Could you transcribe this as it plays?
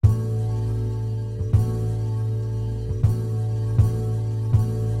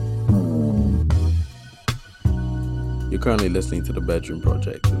currently listening to The Bedroom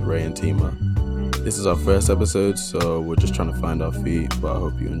Project with Ray and Thema. This is our first episode, so we're just trying to find our feet, but I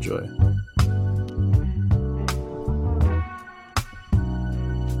hope you enjoy.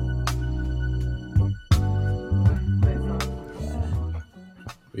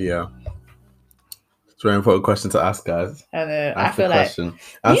 Yeah. It's a very important question to ask, guys. I know. Ask I feel question.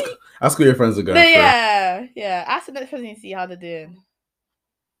 Ask who your friends are going like... for. Yeah. Ask the next person you see how they're doing.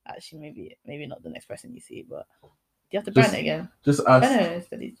 Actually, maybe not the next person you see, but do you have to brand it again? Just ask.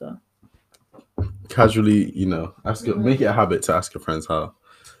 Casually, ask. Make it a habit to ask your friends how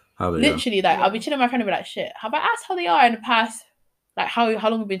they literally, like, I'll be chilling with my friend and be like, shit, have I asked how they are in the past? Like, how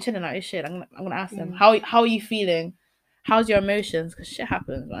long we've been chilling, like, shit, I'm gonna ask them, how are you feeling? How's your emotions? Because shit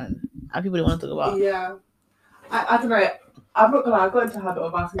happens, man. And people don't want to talk about. Yeah. I don't know. I'm not gonna lie, I got into a habit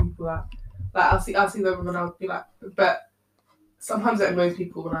of asking people that. Like, I'll see them and I'll be like, but sometimes it annoys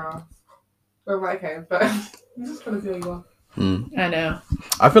people when I ask. So I'm like, okay, but I'm just trying to see how you are. I know.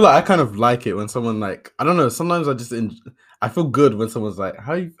 I feel like I kind of like it when someone, like, I don't know, sometimes I feel good when someone's like,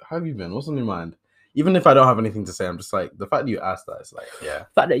 how have you been? What's on your mind? Even if I don't have anything to say, I'm just like, the fact that you asked that, it's like, yeah. The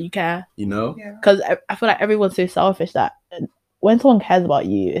fact that you care. Because I feel like everyone's so selfish that when someone cares about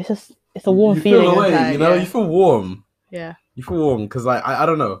you, it's a warm feeling. You feel away, inside, you feel warm. Yeah. You feel warm because, like, I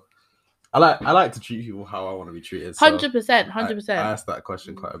don't know. I like to treat people how I want to be treated. 100%. I asked that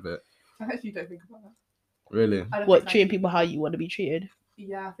question quite a bit. I actually don't think about that. Really? What, treating people how you want to be treated?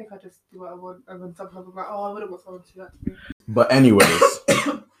 Yeah, I think I just do what I want, and then sometimes I'm like, oh, I wouldn't want someone to do that to me. But anyways.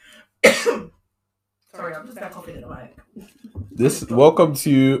 Sorry, I'm just that confident in the mic. Welcome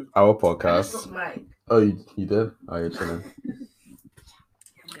to our podcast. I mic. Oh, you did? Oh, you're chilling.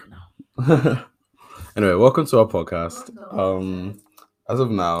 I'm good now. Anyway, welcome to our podcast. As of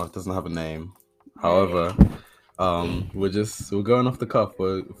now, it doesn't have a name. However, we're going off the cuff.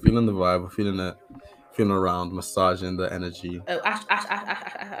 We're feeling the vibe. We're feeling it. Feeling around, massaging the energy. Oh, Ash.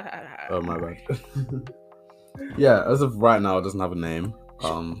 Oh, my bad. Yeah, as of right now, it doesn't have a name.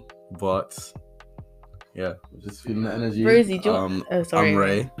 But yeah, we're just feeling the energy. Rosie, do you sorry. I'm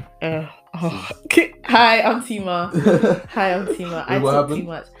Ray. Hi, I'm Thema. I what talk happened? too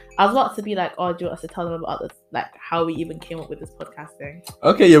much. I was about to be like, oh, do you want us to tell them about this, like how we even came up with this podcast thing?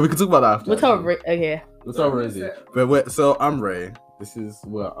 Okay, yeah, we can talk about that after. We'll tell okay. We'll tell Rosie. But so I'm Ray. This is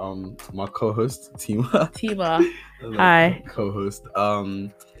my co-host Thema. Hi. Co-host.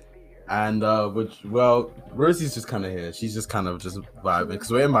 Rosie's just kind of here. She's just kind of just vibing because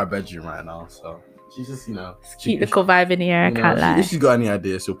we're in my bedroom right now, so she's just cute little vibe in here. I can't lie. If she's got any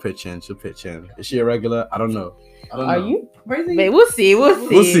ideas, she'll pitch in. Is she a regular? I don't know. Are you? Rosie? Wait, we'll see. We'll see.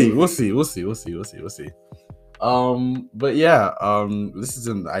 But yeah, this is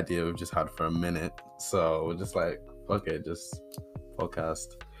an idea we've just had for a minute, so we're just like, okay, just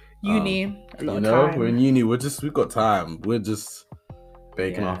podcast. Uni, a lot of time. We're in uni. We've got time. We're just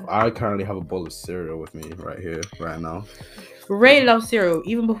baking off. I currently have a bowl of cereal with me right here, right now. Ray loves cereal.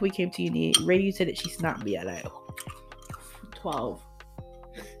 Even before we came to uni, Ray used to literally snap me at like 12.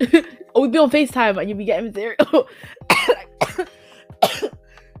 Or we'd be on FaceTime and you'd be getting cereal.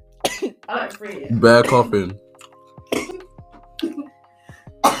 I like free. Bear coughing.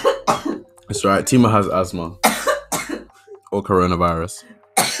 It's right. Thema has asthma. Or coronavirus.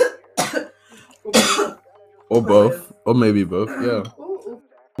 Or both. Or maybe both. Yeah.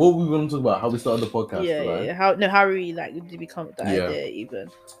 What we want to talk about? How we started the podcast? Yeah. How we did we come up with that idea even?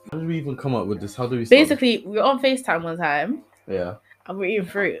 How did we even come up with this? How do we Basically, we were on FaceTime one time. Yeah. And we're eating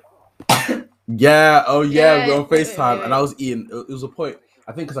fruit. Yeah. Oh yeah. We were on FaceTime and I was eating. It was a point.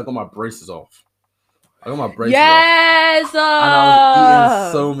 I think because I got my braces off. Yes. And I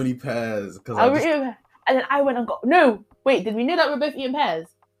was eating so many pears and then I went and got Wait, did we know that we were both eating pears?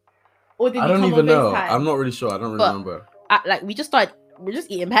 Or did I don't even know. I'm not really sure. I don't really remember. We just started. We're just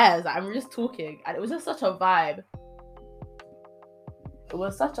eating pears and we're just talking, and it was just such a vibe. It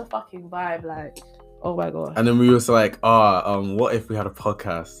was such a fucking vibe, like, oh my god. And then we was like, what if we had a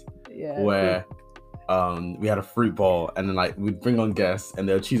podcast where we had a fruit bowl and then like we'd bring on guests and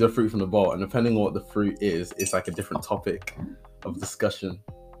they'll choose a fruit from the bowl, and depending on what the fruit is, it's like a different topic of discussion.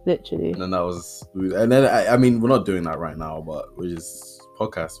 Literally. And then I mean, we're not doing that right now, but we just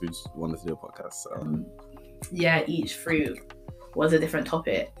wanted to do a podcast. So. Yeah, each fruit was a different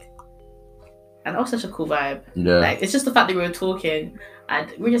topic. And that was such a cool vibe. Yeah. Like, it's just the fact that we were talking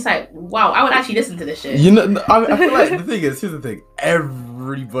and we're just like, wow, I would actually listen to this shit. I feel like here's the thing.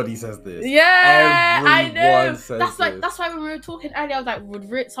 Everybody says this. Yeah, I know. That's why when we were talking earlier, I was like,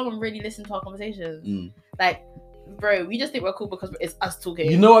 would someone really listen to our conversations? Like, bro, we just think we're cool because it's us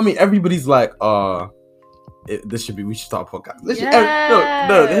talking. You know what I mean? Everybody's like, we should start a podcast.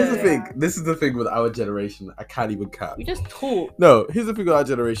 No, here's the thing. This is the thing with our generation. I can't even cap. We just talk. No, here's the thing with our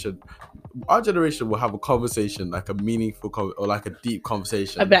generation. Our generation will have a conversation, like a meaningful or like a deep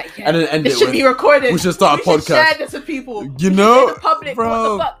conversation, I'd be like, and then end this it should with, be recorded. we should start a We should podcast. share this with people. You know, in the public,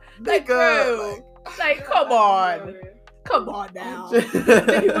 bro, what the fuck? Like, bro, like, come on. Come on now. Then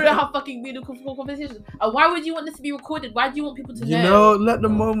people don't have fucking meaningful conversations. And why would you want this to be recorded? Why do you want people to know? You know, let the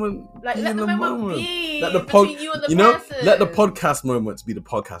moment Like, be let in the the moment be Let the between you and the you know, person. let the podcast moments be the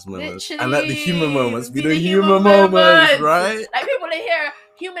podcast moments, Literally, and let the human moments be be the the human human moments, moments. right? Like, people that hear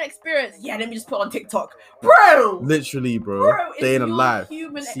human experience. Yeah, let me just put on TikTok. Bro! Literally, bro. Day in a your life.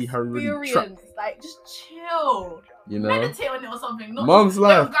 human See her really experience. Like, just chill. You know, Meditate on it or something. Not Mom's just,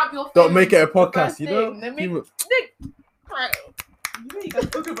 life. Don't grab your Don't phone make it a the podcast. first You know, thing. Then make, Human- bro. You know, you guys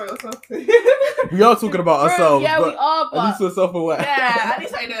talking about yourself too. we are talking about Bro, ourselves, yeah, we but are, at but least we're self-aware. yeah, at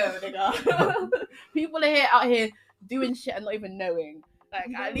least I know, nigga. People are out here doing shit and not even knowing. Like,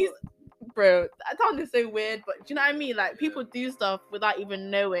 at least, bro, that sounds so weird, but do you know what I mean? Like, people do stuff without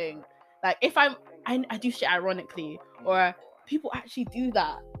even knowing. Like, if I do shit ironically, or people actually do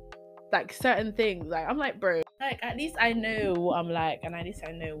that, like certain things. Like, I'm like, bro, like, at least I know what I'm like, and at least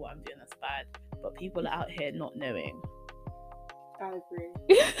I know what I'm doing that's bad. But people are out here not knowing. I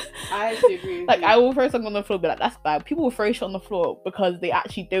agree. I actually agree. With Like, you. I will throw something on the floor, be like, that's bad. People will throw shit on the floor because they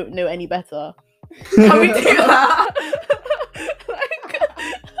actually don't know any better. Can we do that? Like,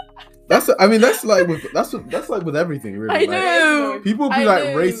 That's like with everything, really. I Like, know. people be I like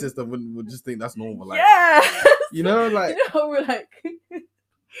know. racist and would just think that's normal. Like, Yeah. you know, like You know, we're like,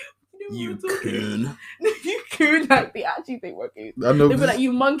 you we're talking- coon. You coon, like, they actually think we're coon. I know, They'll be like,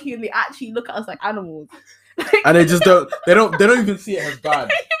 you monkey, and they actually look at us like animals. and they just don't. They don't even see it as bad.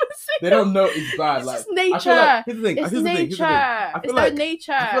 They don't know it's bad. It's Like, just nature. I feel like here's the thing. It's Here's the thing. nature. I It's feel their like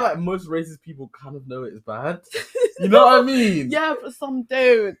nature. I feel like most racist people kind of know it's bad. You know what I mean? Yeah, but some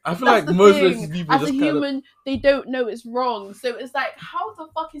don't. I feel That's like the most thing. racist people As a just kind of. human, they don't know it's wrong. So it's like, how the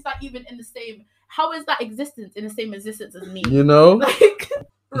fuck is that even in the same? How is that existence in the same existence as me? You know? Like,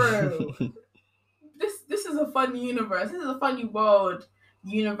 bro, this is a fun universe. This is a funny world,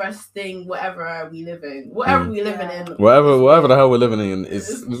 universe thing. Whatever we live in, we living in, Whatever the hell we're living in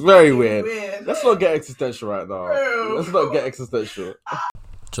is very fucking weird. Let's not get existential right now. Bro. Let's not get existential.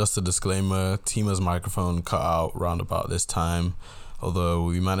 Just a disclaimer, Thema's microphone cut out round about this time, although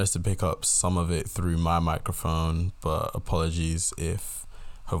we managed to pick up some of it through my microphone, but apologies if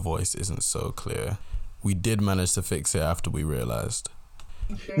her voice isn't so clear. We did manage to fix it after we realised.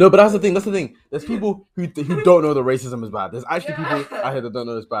 No, but that's the thing. There's people who don't know that racism is bad. There's actually people out here that don't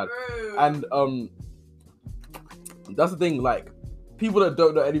know it's bad. Bro. And that's the thing, like, people that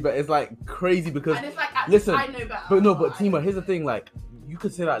don't know any better, it's like crazy because And it's like, listen, I know better. but Thema, here's the thing, like, you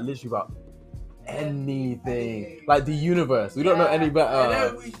could say that literally about anything. Like the universe. We don't know any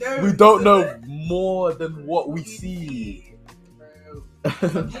better. We don't know more than what we see.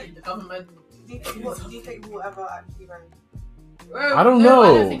 The government. Do you think we'll ever actually know? Bro, I don't I know.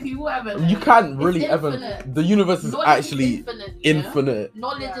 don't think we will ever know. You can't It's really infinite. the universe is Knowledge actually infinite. You know? infinite.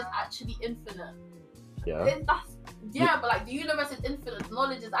 Knowledge is actually infinite. Yeah. But like the universe is infinite.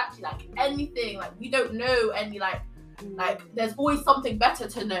 Knowledge is actually like anything. Like we don't know any like there's always something better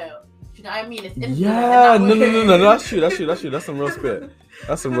to know. Do you know what I mean? It's infinite. Yeah, in that way. no, that's true. That's some real spit.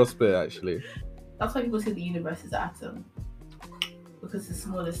 That's some real spit, actually. That's why people say the universe is an atom. Because it's the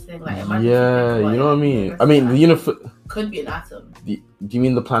smallest thing. Like imagine Yeah, if you know what I mean? I is mean, an the universe. could be an atom. Do you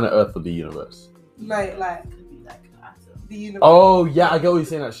mean the planet Earth or the universe? Like It could be like an atom. the universe. Oh, yeah, I get what you're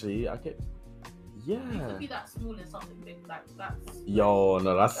saying, actually. I get. It Yeah. could be that small and something big. Like that's. Yo,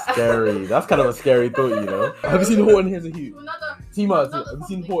 no, that's scary. That's kind of a scary thought, you know? Have you seen Horton Hears a Hoot? Another. Thema, another have you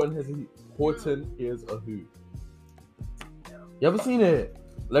seen something. Horton Hears a Hoot? Horton Hears a Hoot. You haven't seen it?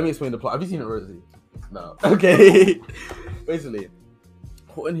 Let me explain the plot. Have you seen it, Rosie? No. Okay. Basically,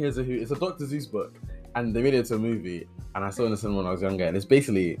 Horton Hears a Hoot. It's a Dr. Seuss book, and they made it into a movie. And I saw it in the cinema when I was younger. And it's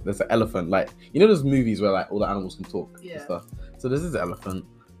basically there's an elephant, like you know those movies where like all the animals can talk Yeah. and stuff. So there's this elephant,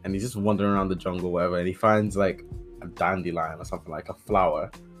 and he's just wandering around the jungle, whatever, and he finds like a dandelion or something, like a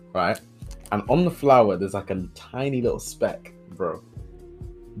flower, right? And on the flower there's like a tiny little speck, bro.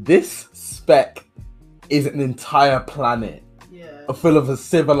 This speck is an entire planet. Yeah. Full of a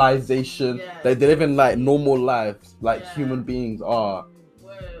civilization. Yeah. Like they live in like normal lives, like Yeah. human beings are.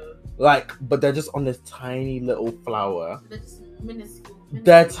 Whoa. Like, but they're just on this tiny little flower. They're just minuscule.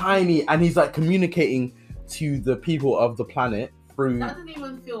 They're tiny, and he's like communicating to the people of the planet through. That doesn't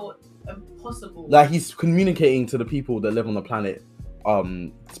even feel impossible. Like he's communicating to the people that live on the planet,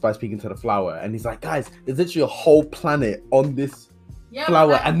 by speaking to the flower, and he's like, guys, there's literally a whole planet on this yeah, flower,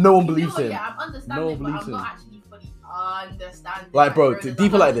 but, like, and no one you know believes what, him. Yeah, I'm understand No it, but beliefs I'm in. not actually fully understanding. Like, bro, there's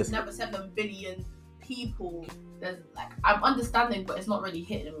people like this. Never 7 billion people. There's like I'm understanding, but it's not really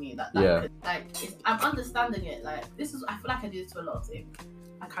hitting me. I'm understanding it. Like this is I feel like I do this to a lot of things.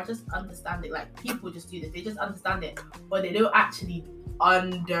 Like I just understand it. Like people just do this. They just understand it, but they don't actually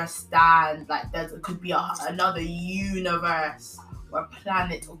understand. Like there could be another universe or a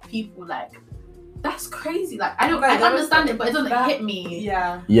planet of people. Like that's crazy. Like I understand it, but it doesn't hit me.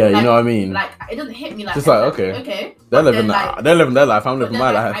 Yeah. Yeah, like, you know what I mean. Like it doesn't hit me. Like just like okay. They're living their life. I'm living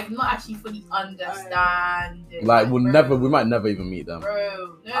my life. I'm not actually fully understanding. Like we might never even meet them.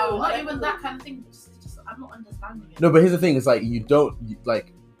 Bro, no, not even that kind of thing. Just I'm not understanding it. No, but here's the thing: it's like you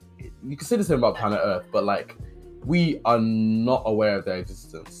can say the same about planet Earth, but like we are not aware of their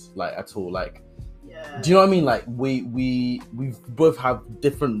existence, like at all. Like, do you know what I mean? Like we both have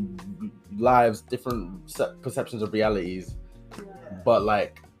different lives, different perceptions of realities, but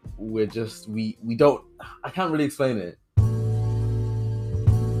like we're just we don't. I can't really explain it.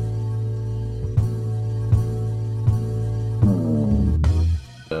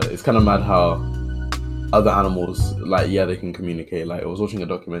 It's kind of mad how other animals, like, they can communicate. Like, I was watching a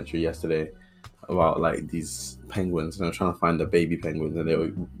documentary yesterday about like these penguins, and they were trying to find the baby penguins, and they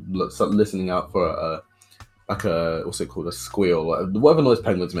were listening out for what's it called, a squeal, whatever noise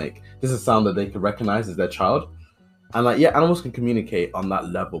penguins make. This is a sound that they can recognize as their child. And like, animals can communicate on that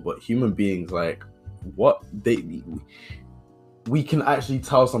level, but human beings, like, we can actually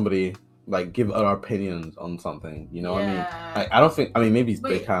tell somebody, like, give our opinions on something, you know what I mean? Like, I don't think, maybe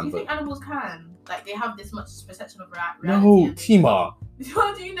they can, do you but... think animals can? Like, they have this much perception of reality? No, Thema.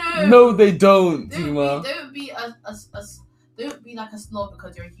 What do you know? No, they don't, Thema. Don't be like a snob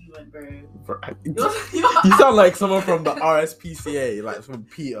because you're a human, bro. You sound like someone from the RSPCA, like from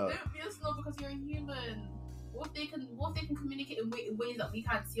Peter. Don't be a snob because you're a human. What if they can communicate in ways that we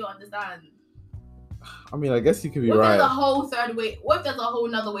can't see or understand? I guess you could be what right. There's a whole third way? What if there's a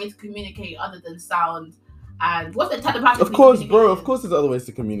whole other way to communicate other than sound? And what's the telepathically? Of course, bro. Of course, there's other ways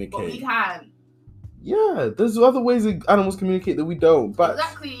to communicate. But we can. Yeah, there's other ways that animals communicate that we don't. But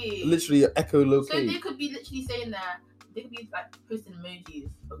exactly. Literally echolocate. So they could be literally saying that. They could be like posting emojis,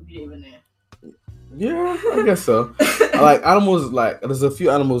 but we don't even know. Yeah, I guess so. Like animals, like there's a few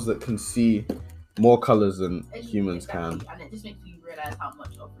animals that can see more colors than humans can. And it just makes you realize how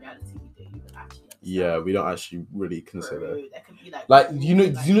much of reality we don't even actually understand. Yeah, we don't actually really consider. That could be like you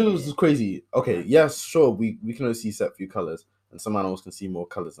know this is crazy. Okay, yes, sure, we can only see set few colors, and some animals can see more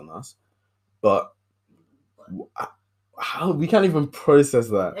colors than us, but how we can't even process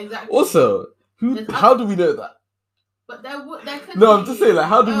that. Exactly. Also, how do we know that? But there could no, be. I'm just saying, like,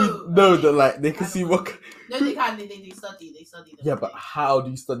 how do we know that, like, they can see what? No, they can. They study. Yeah, but how do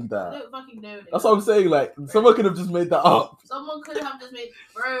you study that? I don't fucking know. That's what I'm saying. Like, someone could have just made that up. Someone could have just made,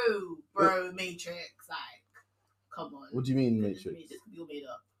 bro, Matrix. Like, come on. What do you mean, Matrix? This could be all made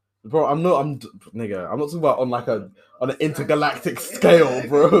up. Bro, I'm not talking about on an intergalactic scale,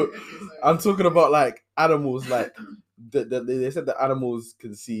 bro. I'm talking about like animals, like they said that animals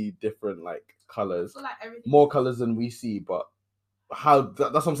can see different like colors, so, like, more colors than we see. But how?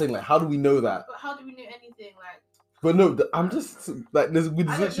 That's what I'm saying. Like, how do we know that? But how do we know anything? Like, but no, I'm just like there's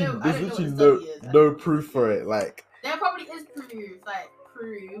literally no proof for it. Like, there probably is proof. Like,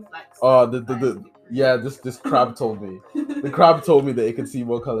 oh, this crab told me. The crab told me that it can see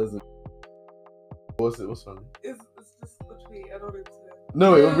more colors. What's funny? It's just a tweet. I don't know.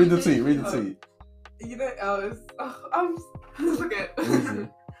 No, wait, read the tweet. You know, I'm forget.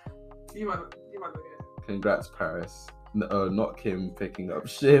 You might forget. Congrats, Paris. No, not Kim picking up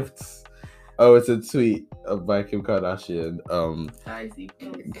shifts. Oh, it's a tweet by Kim Kardashian.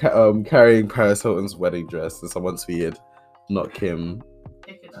 Carrying Paris Hilton's wedding dress, and someone tweeted, "Not Kim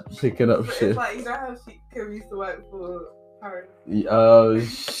picking up shifts." It's like, you know how Kim used to work for Paris. Oh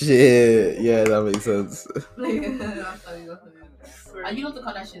shit! Yeah, that makes sense. Are you not the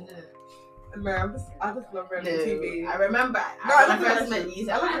Kardashians, isn't it? No, I just love reality TV. I remember. I love first met you.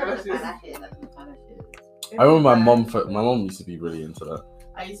 I love the Kardashians. I remember my mom used to be really into that.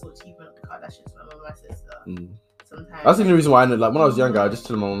 I used to watch Keeping Up the Kardashians with my mum and my sister. Sometimes. That's the only reason why I know. Like when I was younger, I just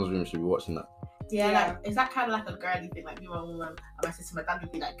chill in my mom's room. She'd be watching that. Yeah, like is that kind of like a girly thing? Like me, my mum and my sister, my dad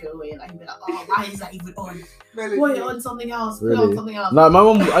would be like, "Go away," and like he'd be like, "Oh, why is that even on? Really? Put it on something else. Really? Put it on something else." No, my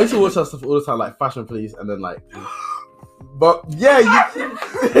mom. I used to watch that stuff all the time, like Fashion Police, and then like. But yeah,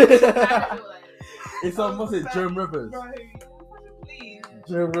 it's on. What's it? Joan Rivers.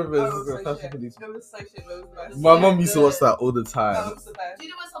 Joan Rivers is a Fashion Police. That was so shit. My mum used to watch that all the time. That was the best. Do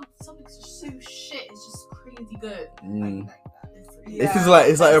you know when something's just so shit? It's just crazy good. It's like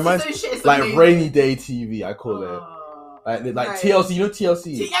it reminds so shit, like amazing. rainy day TV. I call it like TLC. You know TLC.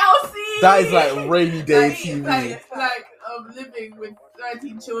 TLC. That is like rainy day TV. Like living with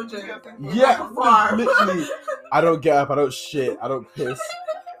 13 children. Yeah, Farm. literally. I don't get up, I don't shit, I don't piss,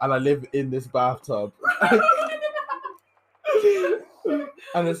 and I live in this bathtub.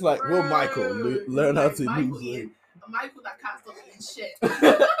 And it's like, well, Michael, learn how to lose weight. Michael that can't stop eating shit.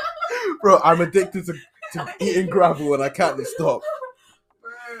 Bro, I'm addicted to eating gravel and I can't stop.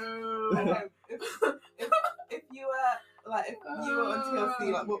 Bro. If you were on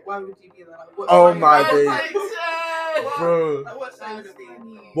TLC, like why would you be there? Like, what Oh show my would you days. be? Bro. Like, what show would it be?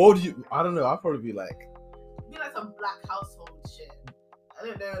 What would you? I don't know. I'd probably be like. Be like some black household shit. I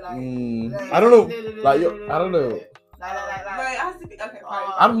don't know, like. I don't know. Like, I don't know. No, it has to be okay.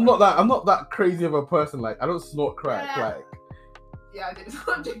 Fine. I'm not that crazy of a person. Like, I don't snort crack. Yeah. Like. Yeah, I did.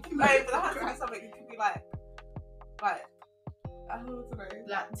 I'm joking. No, but that has to be something. It could be like I don't know what to know.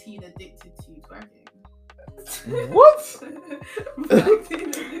 Black teen addicted to twerking. What?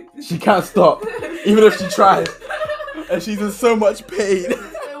 She can't stop, even if she tries, and she's in so much pain.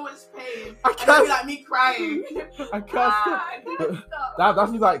 So much pain. I can't. Be like me crying. I can't stop. I can't stop.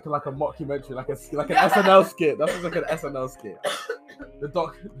 That's like a mockumentary, like an SNL skit. That's like an SNL skit. The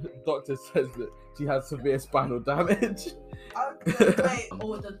doctor says that she has severe spinal damage. Wait.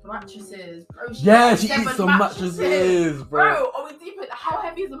 Oh, the mattresses, bro. Yeah, she seven eats some mattresses, bro. Oh, we deep it. How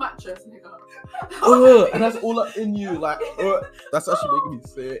heavy is the mattress, nigga? And that's all up in you, like. That's actually making me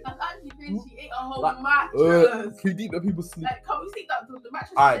sick. That's actually crazy. She ate a whole Like, mattress. Can you deep that people sleep? Like, can we see that the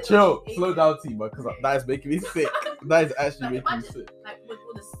mattress? Alright, chill. She ate Slow it. down, Thema, because that is making me sick. That is actually Like, making me imagine, sick. like with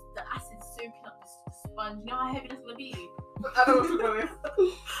all the acid soaking up the sponge. You know how heavy that's gonna be. I don't know what to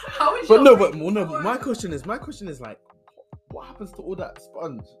do. How is But your no, brain but my working? question is like, what happens to all that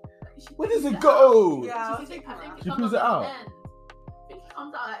sponge? She Where does pulls it go? Yeah. I think She comes pulls it at the out. end. I think it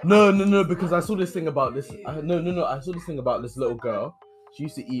comes out like No, because I saw this thing about this. No, I saw this thing about this little girl. She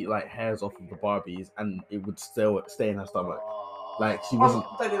used to eat like hairs off of the Barbies, and it would still stay in her stomach. Like she wasn't.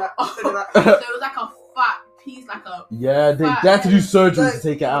 Don't do that. Don't do that. So it was like a fat piece, like a. Yeah, they had to do surgery to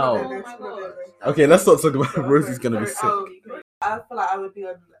take it Oh out. my god. Okay, let's not talk about Rosie's gonna be sick. I feel like I would be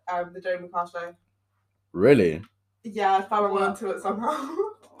on the Jeremy Carr show. Really? Yeah, I found my way onto it somehow.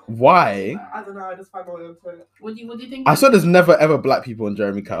 Why? I don't know. I just found my way onto it. What do you think? I saw there's never ever black people on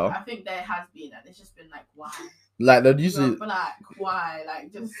Jeremy Kyle. I think there has been, and it's just been like, why? Like they're usually. But like, why?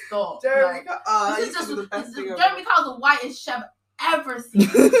 Like, just stop. Jeremy Like, Carr. this is just the best thing Jeremy Carr's the whitest chef ever seen.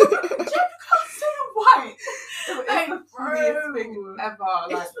 Jeremy Carr's so white. It's Like, the funniest thing ever.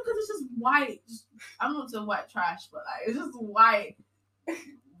 It's Like, just because it's just white. I'm not saying white trash, but like, it's just white.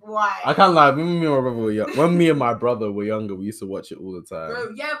 White. I can't lie. When me and my brother were young, when me and my brother were younger, we used to watch it all the time.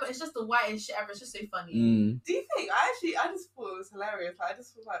 Bro, yeah, but it's just the whitest shit ever. It's just so funny. do you think? I just thought it was hilarious. Like, I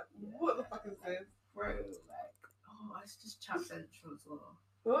just was like, what the fuck is this? Bro, like, oh, it's just Champ Central as well.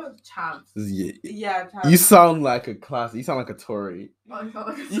 What? Champs. Yeah, You sound like a class. You sound like a Tory.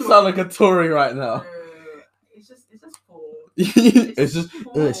 You sound like a Tory right now. Bro, it's just poor. It's just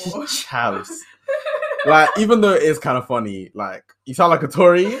chavs. Like, even though it is kind of funny, like you sound like a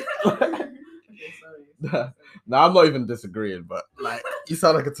Tory. Okay, sorry. No, I'm not even disagreeing, but like you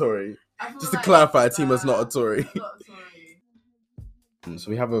sound like a Tory. I feel Just to like clarify, it's Tima's not a Tory. not a Tory. So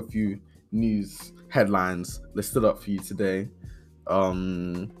we have a few news headlines listed up for you today,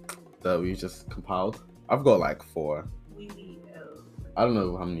 that we just compiled. I've got like 4. I don't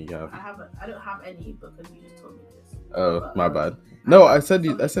know how many you have. I don't have any because you just told me this. Oh, But, my bad. No, I said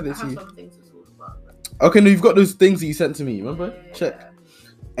it I to have you. some things to talk about. Okay, no, you've got those things that you sent to me. Remember? Yeah. Check.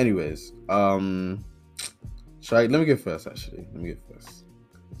 Anyways, let me go first. Actually, let me go first.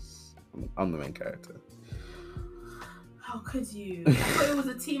 I'm the main character. How could you? I thought it was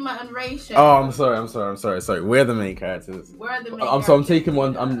a Thema and Ray show. Oh, I'm sorry. We're the main characters. We're the main I'm characters. taking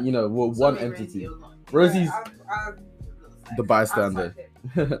one. We're one Sorry, entity. Rosie, you're not. Rosie's I'm the bystander.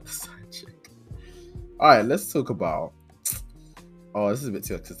 outside Side chick. All right, let's talk about. Oh, this is a bit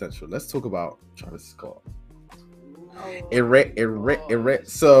too existential. Let's talk about Travis Scott.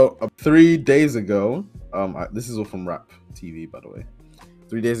 So 3 days ago, this is all from Rap TV, by the way.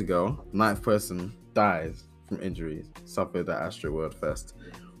 3 days ago, 9th person dies from injuries suffered at Astroworld Fest.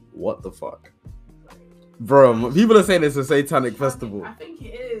 What the fuck, bro? People are saying it's a satanic festival. I think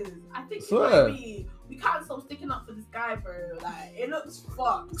it is. I think Swear. it might be. We can't stop sticking up for this guy, bro. Like, it looks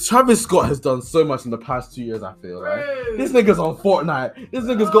fucked. Travis Scott has done so much in the past 2 years. I feel like Bro. this nigga's on Fortnite. This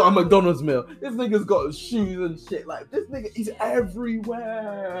nigga's got a McDonald's meal. This nigga's got shoes and shit. Like this nigga, he's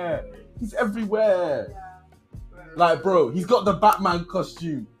everywhere. He's everywhere. Yeah. Like, bro, he's got the Batman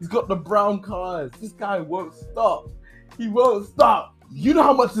costume. He's got the brown cars. This guy won't stop. He won't stop. You know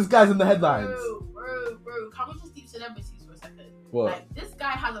how much this guy's in the headlines. Bro. Can we just deep celebrities for a second. What? Like, this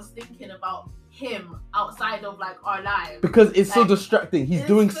guy has us thinking about him outside of like our lives. Because it's so Like, distracting. He's it's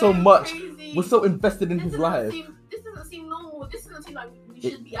doing so much. crazy. We're so invested in This his doesn't life. this doesn't seem normal. This doesn't seem like we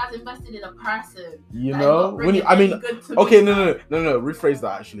should be as invested in a person. You that is know? not bringing I mean, any good to okay, me. no. Rephrase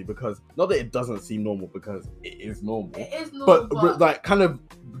that actually, because not that it doesn't seem normal, because it is normal. It is normal, But like, kind of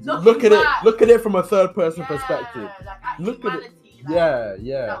looking back, look at it from a third person yeah, perspective. Like, at Look at it. humanity, like,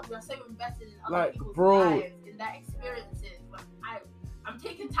 Yeah. Like, we're so invested in other Like, people's bro. lives, in their experiences. But I'm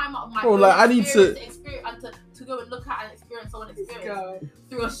taking time out of my Bro, own like, I need to- experience and to go and look at and experience someone's experience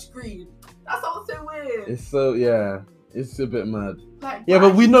through a screen. That sounds so weird. It's so, yeah. It's a bit mad. Like, Yeah, why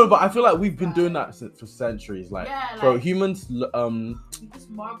but we should know. we But I feel like do we've been that? doing that for centuries. Like, Yeah, bro, like, humans. we just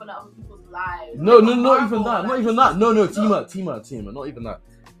marvel at other people's lives. No, Like, not even marvel, that. Not like, even that. No, look, Thema. Not even that.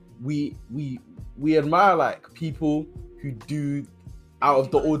 We admire like people who do out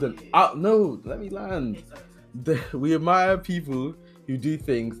of the ordinary. No, let me land. Okay, sorry. We admire people who do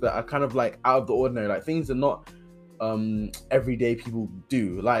things that are kind of like out of the ordinary, like things that not everyday people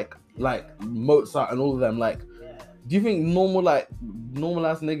do, like Mozart and all of them. Like, Yeah. do you think normal ass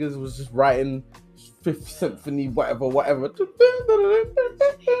niggas was just writing Fifth Symphony, whatever,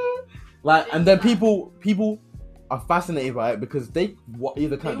 like, and then people are fascinated by it because they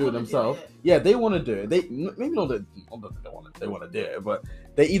either can't do it wanna themselves. do it. Yeah, they want to do it. They maybe not that they want to do it, but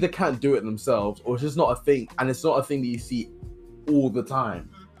they either can't do it themselves or it's just not a thing, and it's not a thing that you see all the time.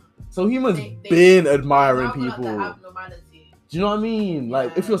 So humans They been admiring marvel at people. their abnormality. Do you know what I mean?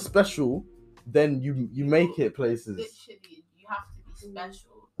 Like, if Yeah. you're special, then you make it places. Literally, you have to be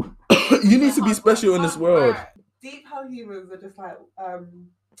special. You need to be special in this world. Deep how humans are just like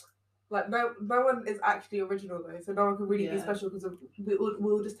no one is actually original though, so no one can really be Yeah. special because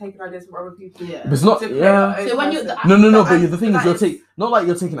we're all just taking ideas from other people. Yeah. But it's not. to create Yeah. our own So when you- person. No. But But the thing is, that you're not like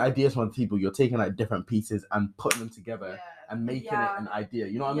you're taking ideas from people. You're taking like different pieces and putting them together and making it Yeah. an idea.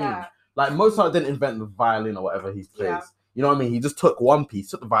 You know what I mean? Yeah. Like, Mozart didn't invent the violin or whatever he plays. Yeah. You know what I mean? He just took one piece,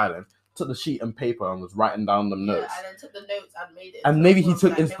 took the violin, took the sheet and paper, and was writing down the Yeah, notes. and then took the notes and made it. And into maybe a he form took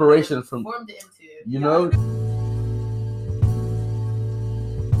that they inspiration wanted, from- formed it into. You know.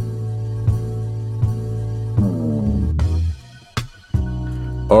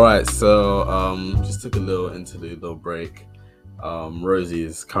 All right, so just took a little interlude, little break. Rosie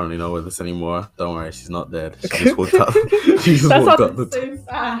is currently not with us anymore. Don't worry, she's not dead. She just walked up. She just That walked up. sounds so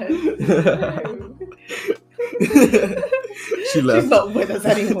sad. She left. She's not with us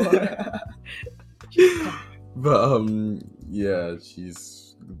anymore. But yeah,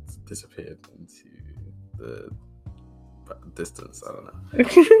 she's disappeared into the distance. I don't know.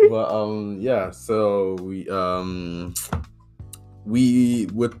 But yeah, so we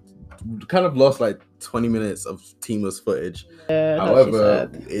would kind of lost like 20 minutes of Tima's footage. Yeah, However,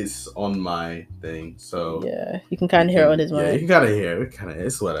 it's on my thing, so yeah, you can kind of hear it on his yeah, you mic. can kind of hear it.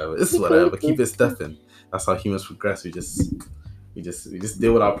 It's whatever. Keep it stuffing. That's how humans progress. We just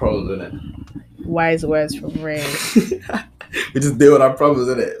deal with our problems, innit? Wise words from Ray. We just deal with our problems,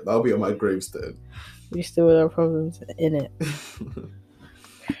 innit? That'll be on my gravestone. We still with our problems in it.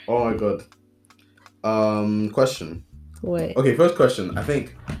 Oh my god. Question. Wait. Okay, first question. I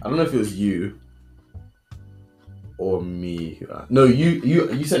don't know if it was you or me. No,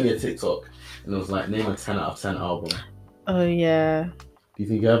 you sent me a TikTok and it was like, name a 10 out of 10 album. Oh yeah. Do you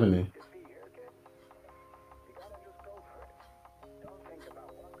think you have any?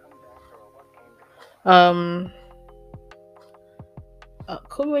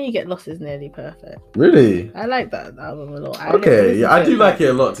 Call Me When You Get Lost is nearly perfect. Really? I like that album a lot. Okay, yeah, I do like it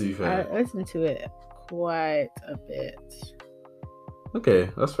a lot, to be I fair. listen to it quite a bit. Okay,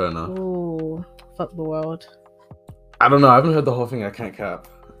 that's fair enough. Ooh, Fuck the World. I don't know, I haven't heard the whole thing. I can't cap.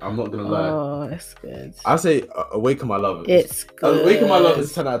 I'm not gonna lie. Oh, it's good. I say Awaken My Love. It's good. Awaken My Love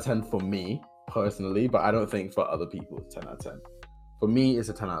is 10 out of 10 for me, personally, but I don't think for other people it's 10 out of 10. For me, it's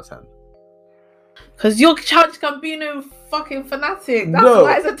a 10 out of 10. Because you're Childish Gambino fucking fanatic. That's No.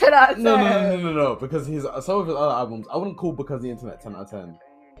 why it's a 10 out of 10. No. Because some of his other albums, I wouldn't call Because the Internet 10 out of 10.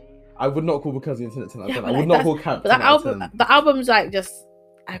 I would not call Because the Internet 10 out of Yeah, 10. but I would like not call Camp But 10 that out of album, 10. the album's like just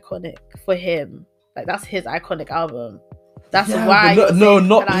iconic for him. Like that's his iconic album. That's Yeah, why. but you're saying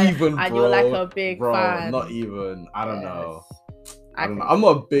not 10 out of- even, And bro. you're like a big Bro, fan. not even. I don't know. Yes. I don't know. I'm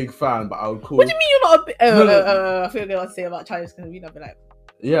not a big fan, but I would call. What do you mean you're not a big? No. I feel like I'll say about Childish Gambino, be like,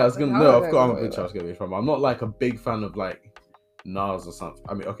 Yeah, I was gonna. How No, is of that course I'm a going big Charles Gambino fan. But I'm not like a big fan of like Nas or something.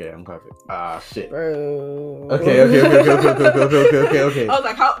 I mean, okay, I'm perfect. Shit. bro. Okay. I was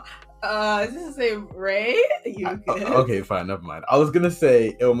like, how? Is this the same Ray? You good? Okay, fine, never mind. I was gonna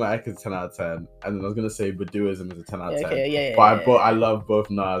say Illmatic is 10 out of 10, and then I was gonna say Baduism is a 10 out of 10. Okay, yeah. But I love both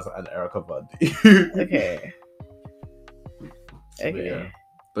Nas and Erykah Badu. Okay. Okay. yeah,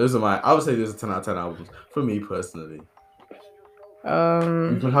 those are I would say those are 10 out of 10 albums for me personally.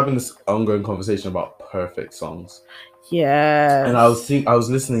 We've been having this ongoing conversation about perfect songs. Yeah. And I was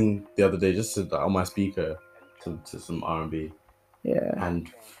listening the other day just on my speaker to some R&B. Yeah. And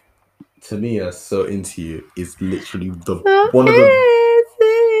to me, So Into You is literally one of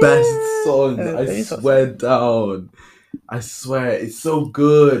the best songs. I swear down. I swear, it's so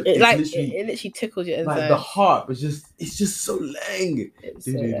good. It literally tickles your inside. like the harp is it's just so lang. It's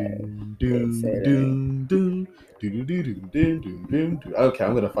so lang. Okay,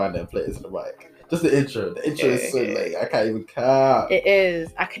 I'm gonna find it and play it to the mic. Just the intro. The intro is so late. I can't even count. It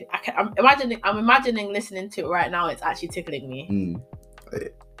is. I'm imagining listening to it right now. It's actually tickling me.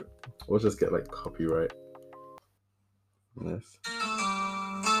 We'll just get like copyright. Yes.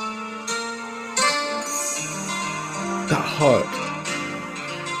 That harp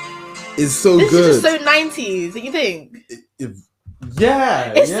is so good. This is just so 90s. What you think?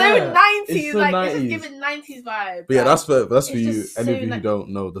 Yeah, it's so 90s. It's so like 90s. It's just giving 90s vibe. But yeah, that's for you. Just Any of you who don't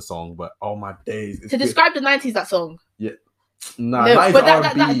know the song, but oh my days! To describe the 90s, that song. Yeah, nah, but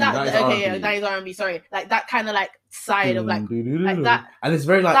that okay, yeah, 90s R&B. Sorry, like that kind of like side of like that, and it's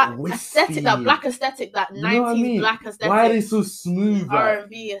very like that wispy. aesthetic, that black aesthetic, that 90s black aesthetic. Why are they so smooth?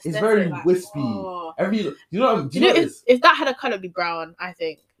 R&B aesthetic. It's very wispy. If that had a color, it'd be brown. I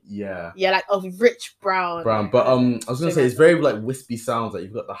think. Yeah, like a rich brown. But I was gonna say it's very like wispy sounds. Like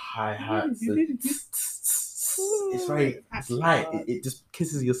you've got the hi hats. It's very light. It just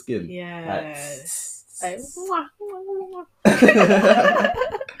kisses your skin. Yeah. And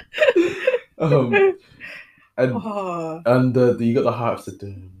you got the harps.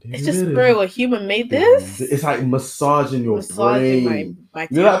 It's just, bro, a human made this. It's like massaging your brain. My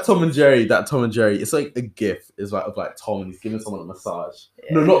you know that Tom and Jerry. It's like a gif. It's like of like Tom and he's giving someone a massage.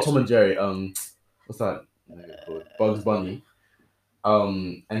 Yeah. No, not Tom and Jerry. What's that? Bugs Bunny.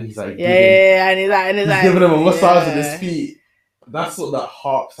 And he's like, and he's like, giving him a massage with his feet. That's what that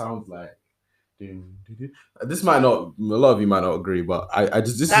harp sounds like. This might not. A lot of you might not agree, but me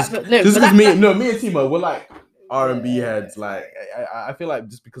and Thema, we're like R&B heads. Like I feel like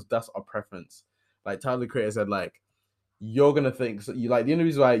just because that's our preference. Like Tyler the Creator said, like you're gonna think so. You like the only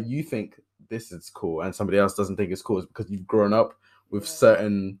reason why you think this is cool and somebody else doesn't think it's cool is because you've grown up with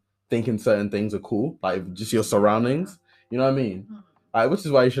thinking certain things are cool, like just your surroundings. You know what I mean? Like, which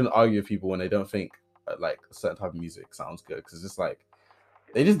is why you shouldn't argue with people when they don't think like a certain type of music sounds good, because it's just like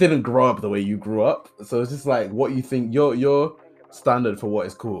they just didn't grow up the way you grew up. So it's just like what you think your standard for what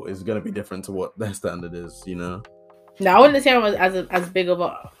is cool is gonna be different to what their standard is. You know? No, I wouldn't say I'm as big of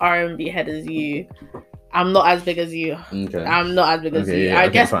an R&B head as you. I'm not as big as you. Okay. I'm not as big as you. Yeah, I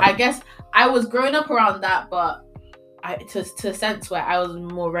guess I was growing up around that, but to a sense where I was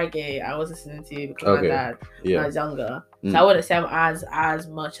more reggae. I was listening to because of my dad when I was younger. So I wouldn't say I'm as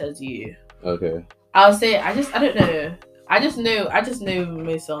much as you. Okay. I'll say I don't know. I just know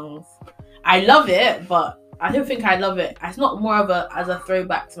most songs. I love it, but I don't think I love it. It's not more of a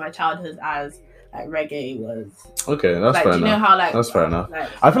throwback to my childhood as like reggae was. Okay, that's like, fair do you enough. know how like that's fair enough. Like,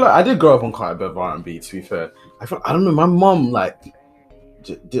 I feel like I did grow up on quite a bit of R&B. To be fair, I don't know. My mom like.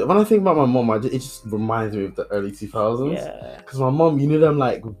 When I think about my mom, it just reminds me of the early 2000s. Yeah. Because my mom, you know them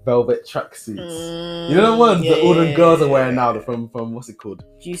like velvet tracksuits. You know the ones that all the girls are wearing now. From what's it called?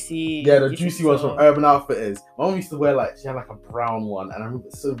 Juicy. Yeah, the juicy ones from Urban Outfitters. My mom used to wear she had like a brown one, and I remember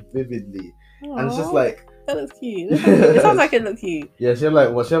it so vividly. Aww, and it's just like that looks cute. It sounds like it looks cute. Yeah, she had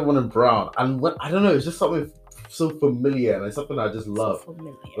one in brown, and I don't know, it's just something so familiar, and it's something I just love. So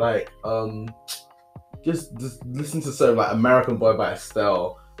familiar. Like Just listen to certain like American Boy by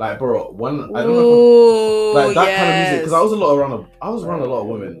Estelle, like bro. I don't know if that kind of music, because I was around a lot of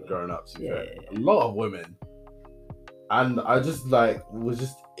women growing up. To be fair, a lot of women, and I just like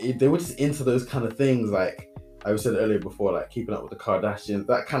they were just into those kind of things. Like I said earlier before, like Keeping Up with the Kardashians,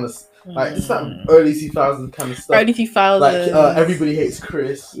 that kind of like it's that early 2000s kind of stuff. Early 2000s, like Everybody Hates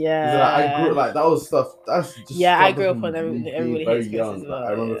Chris. Yeah, like, I grew like that was stuff. That's just I grew up on Everybody Hates Chris young. as well.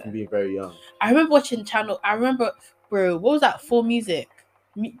 I remember from being very young. I remember watching bro, what was that? 4 Music.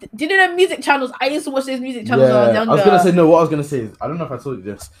 Do you know the music channels? I used to watch those music channels when I was younger. I was gonna say what I was gonna say is I don't know if I told you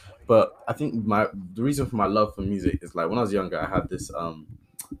this, but I think the reason for my love for music is like when I was younger, I had this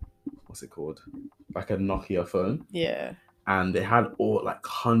what's it called? Like a Nokia phone. Yeah. And it had all like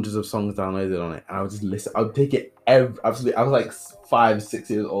hundreds of songs downloaded on it, and I would just listen. I would take it absolutely. I was like 5-6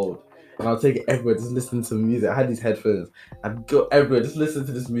 years old, and I would take it everywhere, just listening to music. I had these headphones. I'd go everywhere, just listen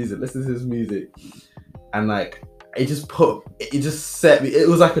to this music, and like it just set me. It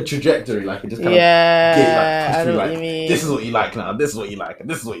was like a trajectory, like it just kind of I know what you mean. This is what you like now. This is what you like, and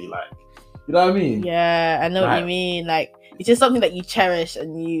this is what you like. You know what I mean? Yeah, I know what you mean. Like it's just something that you cherish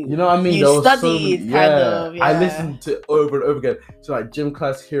and you know what I mean? you There was so studied many, kind of. Yeah. I listened to it over and over again. So like gym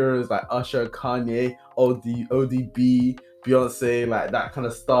class heroes like Usher, Kanye, ODB, Beyonce, like that kind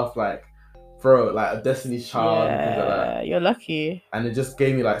of stuff. Like, bro, like a Destiny's Child and things like that. You're lucky. And it just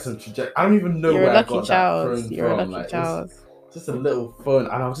gave me like some trajectory. I don't even know You're where a I lucky got child. that phone You're from. a lucky Like, child. just a little phone,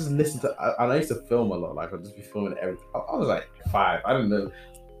 and I was just listening to. And I used to film a lot. Like I'd just be filming everything. I was like 5. I didn't know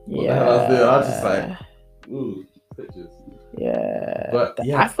what the hell I was doing. I was just like, ooh, pictures. Yeah, but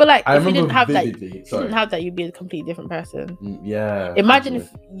yeah, I feel like I if you didn't have vividly, that, if you didn't have that, you'd be a completely different person. Yeah. Imagine if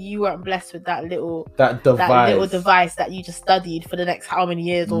you weren't blessed with that device. device that you just studied for the next how many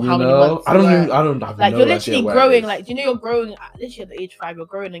years or how many know? months. I don't have like no you're idea literally where growing. it is. Like, do you know you're growing? Literally at the age of 5, you're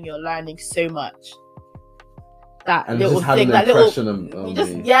growing and you're learning so much. That and little just had thing, an that little, impression you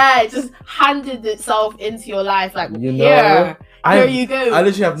just me. it just handed itself into your life. Like, you know, here you go. I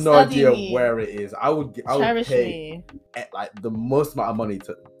literally have no Study idea me. where it is. I would Cherish pay me. like the most amount of money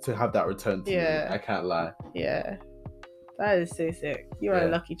to have that returned to me. I can't lie. Yeah, that is so sick. You're a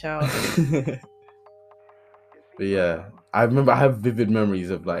lucky child. But yeah, I remember I have vivid memories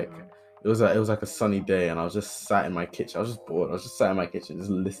of like it was like a sunny day and I was just sat in my kitchen. I was just bored. I was just sat in my kitchen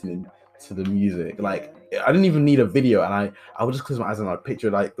just listening to the music. Like I didn't even need a video, and I would just close my eyes and I'd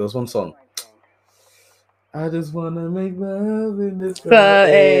picture like there was one song. I just wanna make love in this club.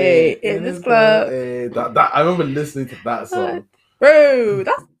 In this club. That I remember listening to that song. Bro,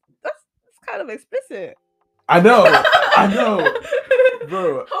 that's kind of explicit. I know,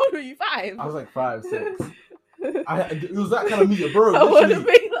 bro. How old were you? 5? I was like 5, 6. It was that kind of music, bro. I want to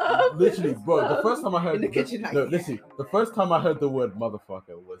make love. Literally, bro. The first time I heard in the kitchen. listen. The first time I heard the word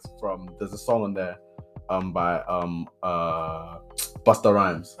motherfucker was from. There's a song on there, by Busta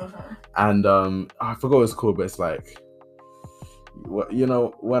Rhymes, and I forgot what it's called, but it's like, you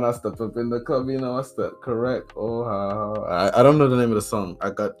know, when I step up in the club, you know, I step correct. Oh, I don't know the name of the song.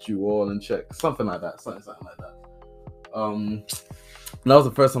 I got you all in check, something like that, something like that. And that was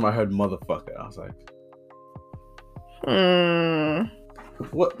the first time I heard motherfucker. I was like,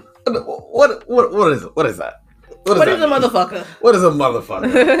 What is it? What is that? What is a motherfucker? What is a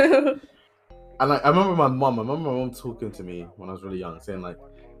motherfucker? And like, I remember my mom talking to me when I was really young, saying like,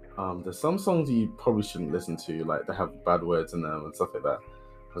 there's some songs you probably shouldn't listen to, like they have bad words in them and stuff like that.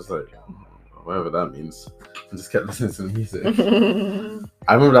 I was like, whatever that means. I just kept listening to the music.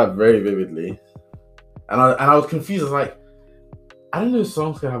 I remember that very vividly, and I was confused. I was like, I didn't know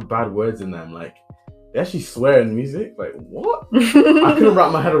songs could have bad words in them. Like, they actually swear in music? Like, what? I couldn't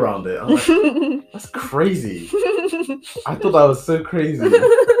wrap my head around it. I was like, that's crazy. I thought that was so crazy.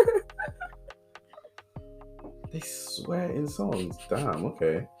 They swear in songs. Damn,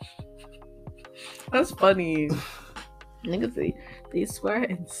 okay. That's funny. Niggas, they swear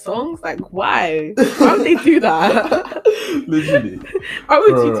in songs? Like, why? Why would they do that? Literally. Why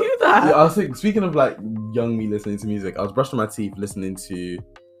would you do that? Yeah, I was thinking, speaking of like young me listening to music, I was brushing my teeth listening to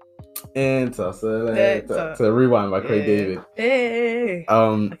to Rewind by Craig David. Hey.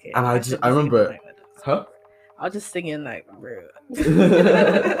 Okay, and I remember, huh? I was just singing like, bro.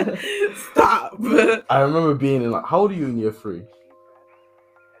 Stop. I remember being in like, how old are you in year 3?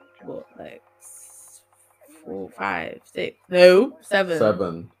 What, like 4, 5, 6? No,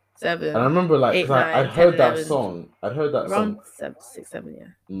 7. 7. And I remember like, 8, 9, I'd heard 10, that 11. song. I'd heard that around song. 6, 7, yeah.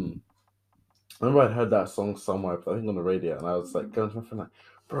 I remember I'd heard that song somewhere, I think on the radio, and I was like going to my friend like,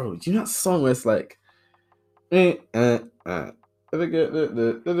 bro, do you know that song where it's like, like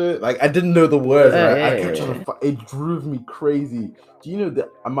I didn't know the words, right? I kept trying to it drove me crazy. Do you know the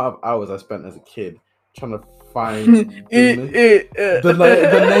amount of hours I spent as a kid trying to find the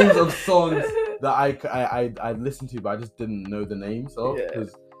names of songs that I listened to, but I just didn't know the names of,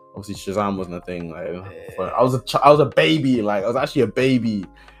 because obviously Shazam wasn't a thing. Like, I was a baby, like I was actually a baby,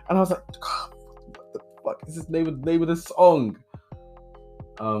 and I was like, God, what the fuck is this name of this song?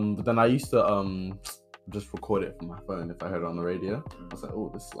 But then I used to just record it from my phone if I heard it on the radio. I was like, oh,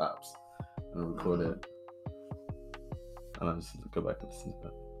 this slaps, and I record it, and I just go back and listen to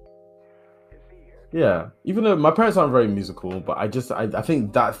it. Yeah, even though my parents aren't very musical, but I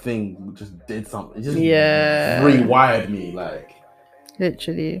think that thing just did something. It just rewired me, like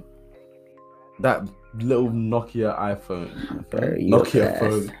literally. That little Nokia iPhone,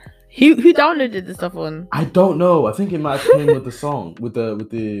 phone. Who downloaded the stuff on? I don't know. I think it might have came with the song, with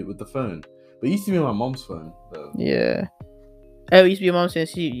the phone. But it used to be my mom's phone, though. Yeah. Oh, it used to be your mom's phone.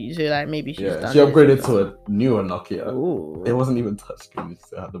 So like maybe she upgraded to a newer Nokia. Ooh. It wasn't even touchscreen; it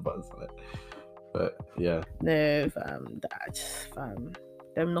still had the buttons on it. But yeah. No, fam.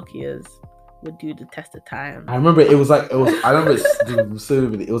 Them Nokias would do the test of time. I remember it was like I remember it so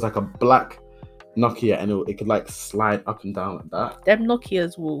vividly. It was like a black Nokia, and it could like slide up and down like that. Them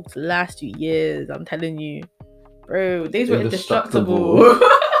Nokias will last you years. I'm telling you, bro. These were Indestructible. indestructible.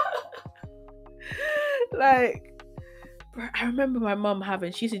 Like, bro, I remember my mum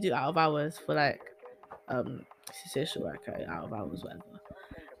having. She used to do out of hours for like, social worker out of hours, whatever.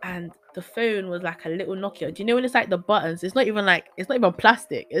 And the phone was like a little Nokia. Do you know when it's like the buttons? It's not even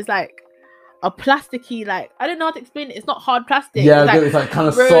plastic. It's like a plasticky, like, I don't know how to explain it. It's not hard plastic. Yeah, it's like kind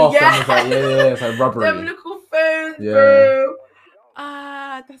of bro, soft. yeah. And it's like it's like rubbery. Them little phones, Yeah. bro.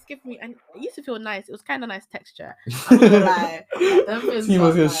 That's giving me. And it used to feel nice. It was kind of nice texture. I'm not gonna lie. Them phones Thema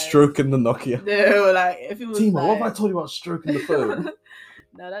was felt gonna nice. stroking the Nokia. No, like if it was. Thema, like... what have I told you about stroking the phone?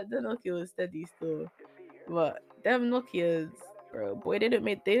 No, the Nokia was steady still. But them Nokias, bro, boy, they don't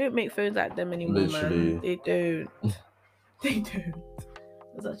make phones like them anymore, Literally. man. They don't. They don't.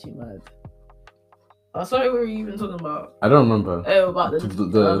 That's actually mad. Oh, sorry, what were you even talking about? I don't remember. Oh, about the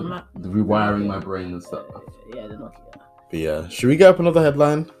rewiring my brain and stuff. Yeah, the Nokia. But yeah, should we get up another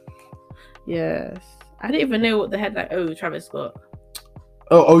headline? Yes. I didn't even know what the headline. Oh, Travis Scott.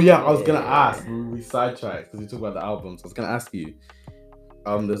 Oh yeah, I was gonna ask. We sidetracked because we talked about the albums. I was gonna ask you.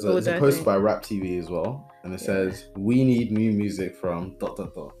 There's a post by Rap TV as well, and it says, "We need new music from ...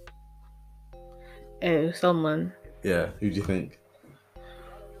 Oh, someone. Yeah, who do you think?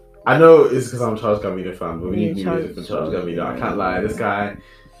 I know it's because I'm a Charles Gambino fan, but we need new music from Charles Gambino. I can't lie, this guy,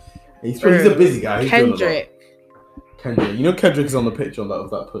 he's a busy guy. He's Kendrick. You know Kendrick is on the picture of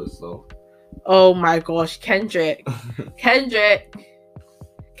that post though. Oh my gosh, Kendrick.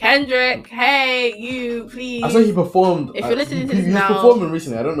 Kendrick, hey, you, please. I saw he performed. If you're listening to this he now, was performing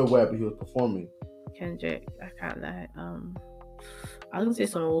recently. I don't know where, but he was performing. Kendrick, I can't lie. I was gonna say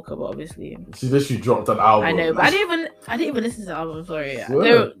Summer Walker, but obviously she literally dropped an album. I know, but I didn't even listen to the album. Sorry,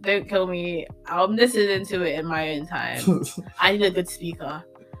 don't kill me. I'm listening to it in my own time. I need a good speaker.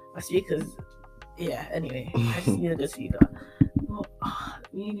 My speakers, yeah. Anyway, I just need a good speaker.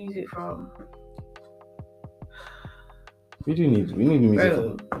 We need music from. We need music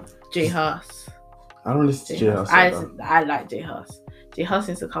from J Hus. I don't listen to J Hus. I like J Hus. J Hus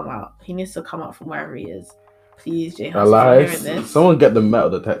needs to come out. He needs to come out from wherever he is. Please, J Hus. Someone get the metal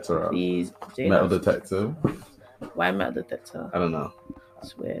detector out. Please, J Hus. Metal detector. Why metal detector? I don't know.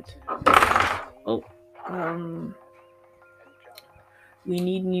 It's weird. Oh, we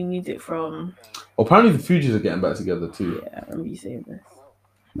need new music from. Well, apparently the Fugees are getting back together too. Yeah, I remember you saying this.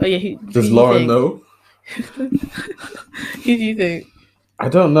 Oh yeah, does Lauren know? Who do you think? I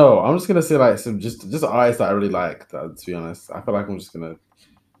don't know. I'm just gonna say like some just artists that I really like. To be honest, I feel like it's gonna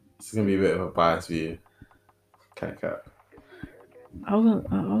be a bit of a bias view. Cat. I was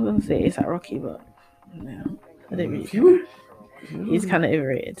gonna say A$AP Rocky, but no, I didn't really care. He's kind of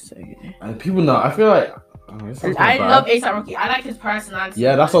overrated. So yeah. And people know. I feel like I love A$AP Rocky. I like his personality.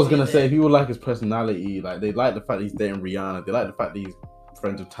 Yeah, that's what I was gonna say. People like his personality. Like they like the fact that he's dating Rihanna. They like the fact that he's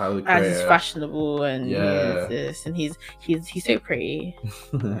friends with Tyler. As he's fashionable and yeah, this and he's so pretty.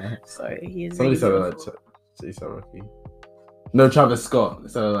 Sorry, he's. Somebody said like A$AP Rocky. No, Travis Scott. They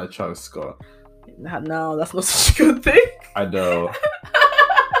said like Travis Scott. No, that's not such a good thing. I know.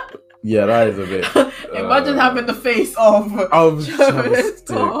 Yeah, that is a bit. Imagine having the face of Travis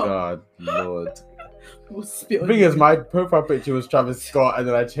Scott. God, Lord. The thing is, my profile picture was Travis Scott, and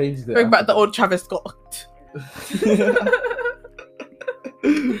then I changed it. Bring back the old Travis Scott.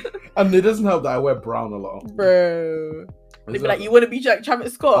 And it doesn't help that I wear brown a lot, bro. They'd be like, you want to be like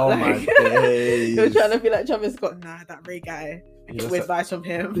Travis Scott? Oh like, my days. You're trying to be like Travis Scott. Nah, that Ray guy. I get weird vibes from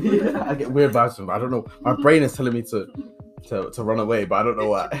him. Yeah, I get weird vibes from him. I don't know. My brain is telling me to run away, but I don't know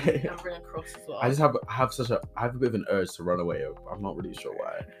why. I just have a bit of an urge to run away. I'm not really sure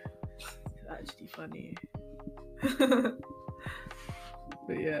why. It's actually funny.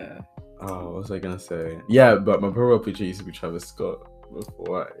 But yeah. Oh, what was I gonna say? Yeah, but my profile picture used to be Travis Scott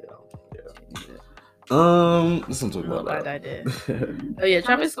before. Yeah. Let's not talk about that. Bad idea. Oh yeah,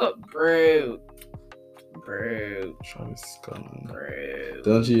 Travis Scott, bro. Travis Scott. Bro.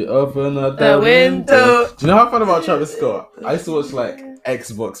 Don't you open up the window? Do you know how I fun about Travis Scott? I used to watch like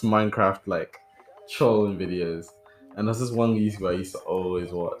Xbox Minecraft like trolling videos. And there's this one YouTuber I used to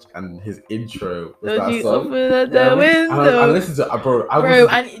always watch, and his intro was Don't that song. Open up the window. I listened to it, bro.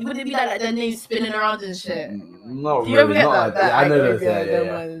 And would it be like the name spinning around and shit? Not Do you really. ever get not that? Like, I know those.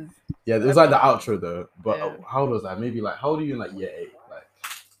 Yeah. Yeah, it was like the outro though. But Yeah. how old was I? Maybe like, how old are you in like year 8? Like,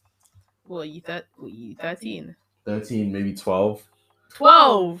 What, you 13? 13, maybe 12.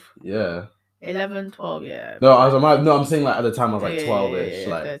 12? Yeah. 11, 12, yeah. No, I'm saying like at the time I was like 12ish, yeah,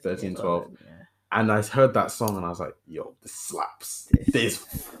 like 13, 12. Yeah. And I heard that song and I was like, yo, this slaps. This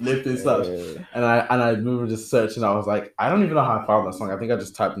slaps. And I remember just searching. I was like, I don't even know how I found that song. I think I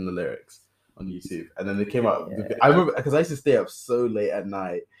just typed in the lyrics on YouTube, and then they came out. I remember because I used to stay up so late at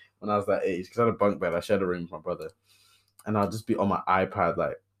night when I was that age because I had a bunk bed. I shared a room with my brother, and I'd just be on my iPad.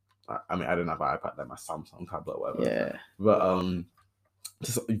 Like, I mean, I didn't have an iPad, like my Samsung tablet, or whatever. Yeah. But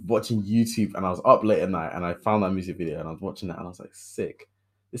just watching YouTube, and I was up late at night, and I found that music video, and I was watching it, and I was like, sick.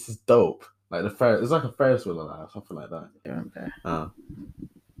 This is dope. Like it's like a Ferris wheel or something like that. Okay.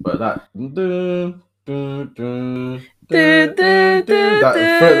 But that the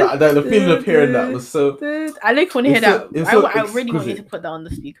feeling of hearing that was so. I like when you hear that. So I really want you to put that on the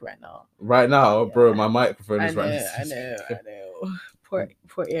speaker right now. Right now, bro, my microphone is right. I know. Poor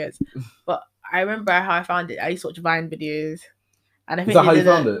ears. But I remember how I found it. I used to watch Vine videos. And I think is that how you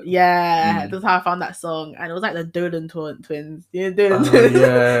found it? Yeah, that's how I found that song. And it was like the Dolan twins. Yeah, Dolan twins.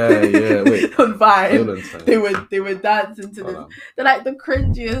 Yeah. Wait. On Vine. They were dancing to this. They're like the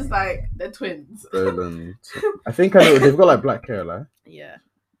cringiest, like the twins. Dolan. I think I know they've got like black hair, like. Yeah.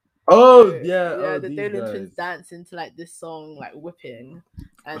 Oh yeah. The Dolan twins dancing to like this song, like whipping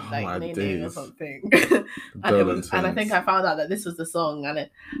and like Nene or something. and I think I found out that this was the song, and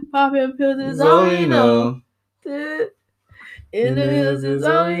it popping pills is all you know. In the hills is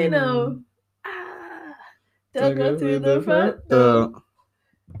all you know. Don't go through the front door.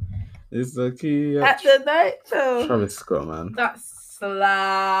 It's the key at the night show. Travis Scott, man. That's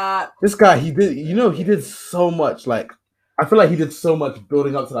slap. This guy, he did so much. Like, I feel like he did so much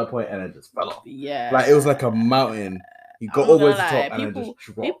building up to that point, and it just fell off. Yeah. Like, it was like a mountain. He got all the way to the top, and it just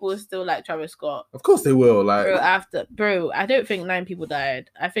dropped. People still like Travis Scott. Of course they will. Like, bro, I don't think 9 people died.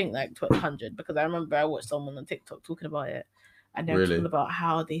 I think like 100, because I remember I watched someone on TikTok talking about it. And they were talking about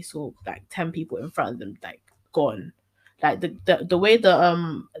how they saw like 10 people in front of them like gone, like the way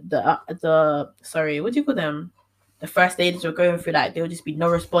the sorry, what do you call them? The first aiders were going through, like there would just be no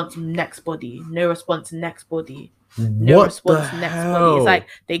response, next body, no response, next body, no response, next body. It's like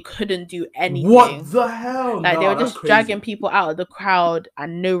they couldn't do anything. What the hell? Like they were just dragging people out of the crowd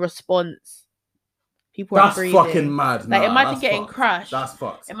and no response. People that's are breathing. Fucking mad. Like imagine getting crushed. That's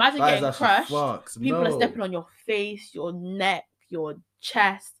fucked. Imagine getting crushed. People are No. stepping on your face, your neck, your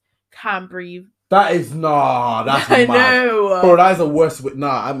chest. Can't breathe. That is that's I mad. know. Bro, that is the worst way.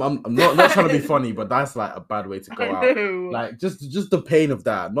 I'm not trying to be funny, but that's like a bad way to go out. Like just the pain of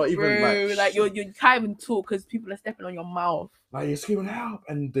that. Not even like you can't even talk because people are stepping on your mouth. Like you're screaming help,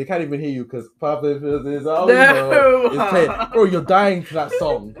 and they can't even hear you because Papa is bro, you're dying to that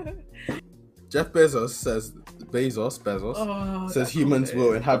song. Jeff Bezos says humans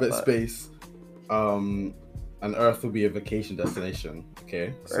will inhabit space, and Earth will be a vacation destination.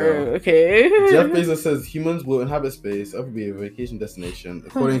 Okay. So Jeff Bezos says humans will inhabit space, Earth will be a vacation destination.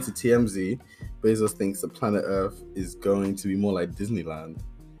 According to TMZ, Bezos thinks the planet Earth is going to be more like Disneyland,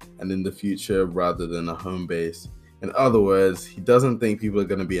 and in the future rather than a home base. In other words, he doesn't think people are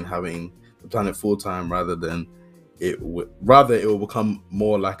going to be inhabiting the planet full time, rather it will become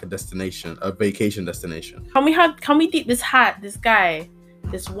more like a destination, a vacation destination. Can we deep this guy,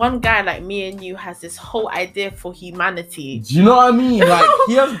 this one guy like me and you has this whole idea for humanity. Do you know what I mean? Like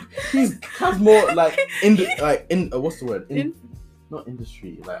he has more like what's the word? Not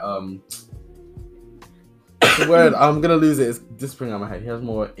industry. Like the word I'm gonna lose it. It's disappearing out of my head. He has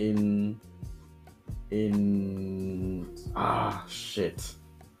more in shit.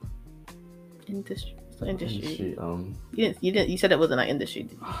 Industry. Industry. You said it wasn't like industry.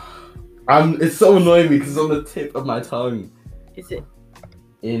 It's so annoying me because it's on the tip of my tongue. Is it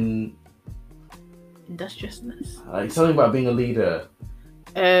in industriousness? Like something about being a leader.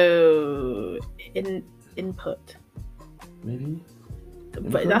 Oh, input. Maybe.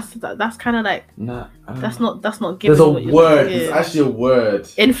 But that's kind of like that's not giving. There's a word. It's actually a word.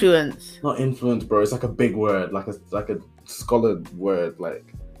 Influence. Not influence, bro. It's like a big word, like a scholar word, like.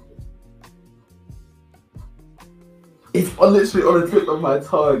 It's literally on the tip of my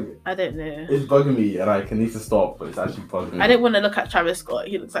tongue. I don't know. It's bugging me, and I need to stop, but it's actually bugging me. I didn't want to look at Travis Scott.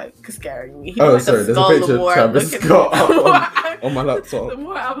 He looks like scaring me. Sorry. There's a picture of Travis Scott on my laptop. The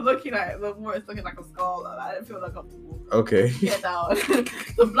more I'm looking at it, the more it's looking like a skull. I don't feel uncomfortable. Okay. Get down.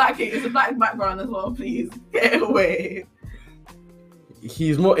 It's a black background as well, please. Get away.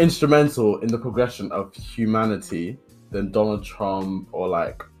 He's more instrumental in the progression of humanity than Donald Trump or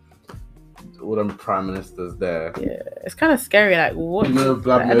like all them prime ministers there. Yeah, it's kind of scary. Like, what?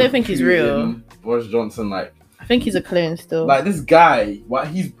 I don't think he's real. Boris Johnson, like, I think he's a clone still. Like this guy,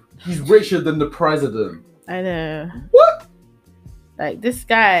 he's richer than the president. I know. What? Like this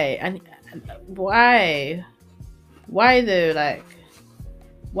guy, and why? Why though? Like,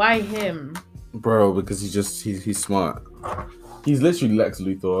 why him? Bro, because he's smart. He's literally Lex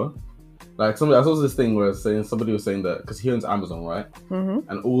Luthor. Like I saw this thing where somebody was saying that because he owns Amazon, right? Mm-hmm.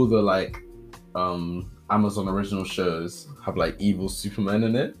 And all the like Amazon original shows have like evil Supermen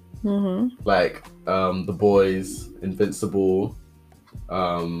in it. Mm-hmm. Like The Boys, Invincible,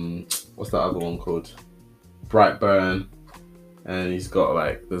 what's that other one called? Brightburn, and he's got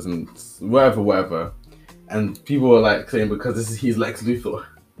like there's whatever. And people are like saying because he's Lex Luthor,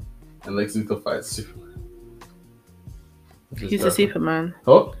 and Lex Luthor fights Superman. He's the Superman.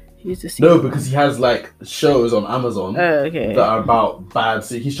 Oh? He's the Superman. No, because he has like shows on Amazon okay. that are about bad.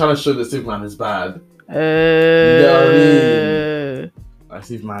 So he's trying to show that Superman is bad. You know what I mean? Like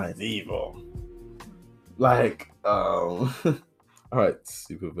Superman is evil. Like, alright,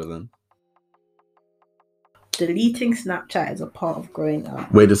 super villain. Deleting Snapchat is a part of growing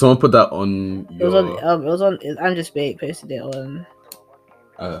up. Wait, did someone put that on It was on Andrew Spake posted it on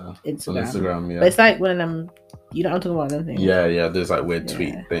Instagram. On Instagram, yeah. But it's like one of them, you know what I'm talking about, them things. Yeah, there's like weird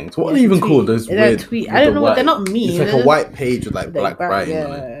tweet things. What are they even called? Those weird tweet. I don't know what they're not memes. It's like a white page with like black writing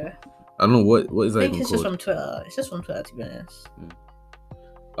on it. I don't know what is that even called. I think it's just from Twitter. It's just from Twitter, to be honest.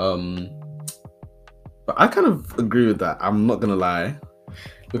 But I kind of agree with that. I'm not gonna lie,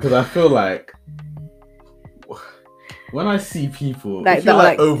 because I feel like when I see people, if you're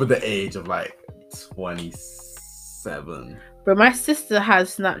like over the age of like 27. Bro, my sister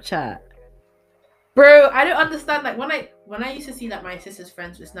has Snapchat. Bro, I don't understand. Like when I used to see like my sister's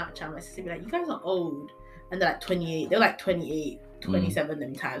friends with Snapchat, my sister would be like, "You guys are old," and they're like 28. They're like 28, 27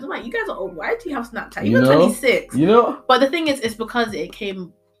 them times. I'm like, "You guys are old. Why do you have Snapchat? You're 26." You know. But the thing is, it's because it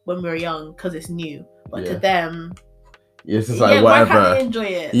came when we were young, because it's new. But to them, it's just like whatever. Why can't they enjoy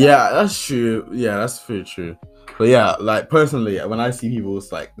it? Yeah, that's true. Yeah, that's very true. But yeah, like personally, when I see people,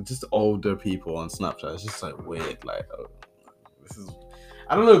 it's like just older people on Snapchat, it's just like weird. Like, oh, this is,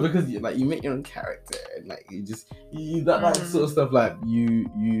 I don't know, because you make your own character, and like that sort of stuff. Like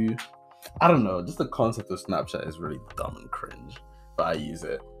you, I don't know. Just the concept of Snapchat is really dumb and cringe, but I use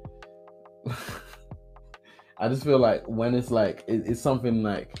it. I just feel like when it's like it's something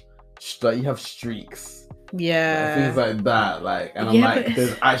like you have streaks. Yeah, things like that, like, and I'm like,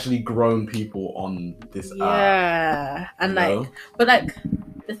 there's actually grown people on this app. Yeah, and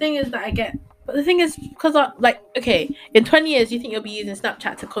the thing is that I get, but the thing is, because okay, in 20 years, you think you'll be using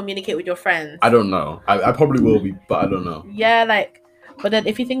Snapchat to communicate with your friends? I don't know. I probably will be, but I don't know. Yeah, but then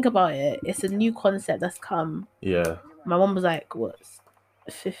if you think about it, it's a new concept that's come. Yeah. My mom was like, what,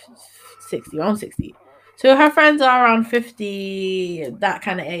 60, around 60. So her friends are around 50, that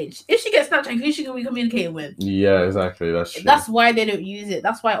kind of age. If she gets Snapchat, who she gonna be communicating with? Yeah, exactly. That's true. That's why they don't use it.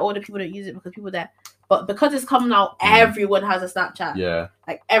 That's why older people don't use it, because people that. But because it's come now, everyone has a Snapchat. Yeah.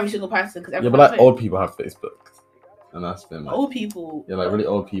 Like every single person. Yeah, but like old people have Facebook, and that's been like, old people. Yeah, like really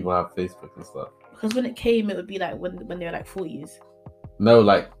old people have Facebook and stuff. Because when it came, it would be like when they were like 40s. No,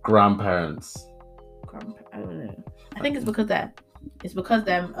 like grandparents. I don't know. I think it's because their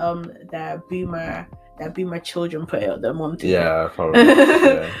boomer children put it on their mom too. Yeah, probably.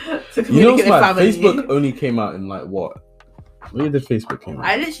 Yeah. You know what's like, Facebook only came out in like what? When did Facebook come out?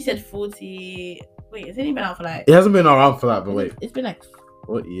 I literally said 40. Wait, it's only been out for like. It hasn't been around for that, but wait. It's been like.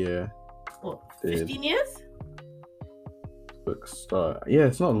 What year? What? 15 years? Facebook start. Yeah,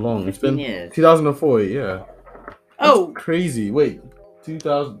 it's not long. It's been years. 2004. Yeah. Oh, that's crazy. Wait,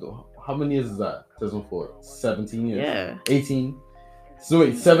 2000. How many years is that? 2004. 17 years. Yeah. 18. So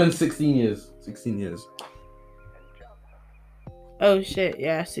wait, 16 years. 16 years. Oh shit,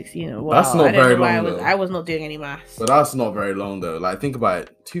 yeah, 16. Wow. That's not very long though. I was not doing any maths. But that's not very long though. Like, think about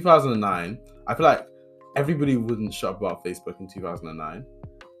it. 2009, I feel like everybody wouldn't shut up about Facebook in 2009.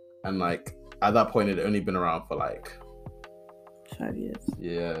 And like, at that point, it had only been around for like 5 years.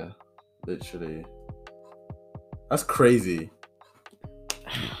 Yeah, literally. That's crazy.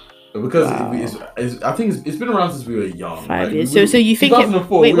 Because I think it's been around since we were young. 5 years. So you think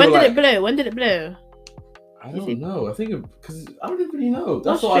wait, when did it blow? When did it blow? I don't know. I think because I don't really know.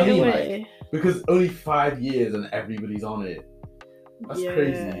 That's what I mean. Like, because only 5 years and everybody's on it. That's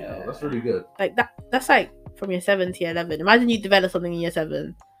crazy. Yeah. That's really good. Like that's like from year 7 to year 11. Imagine you develop something in year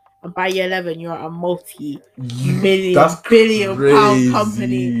 7, and by year 11 you're a multi-billion pound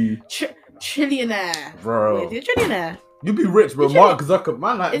company, trillionaire. Bro, is he a trillionaire? You'd be rich, bro. Mark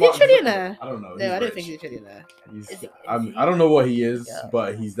Zuckerberg, like, is he a trillionaire? I don't know. No, I don't think he's a trillionaire. I don't know what he is,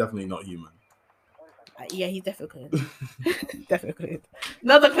 but he's definitely not human. Yeah, he's definitely cloned. Definitely cloned.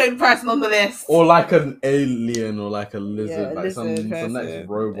 Another cloned person on the list. Or like an alien, or like a lizard, like some next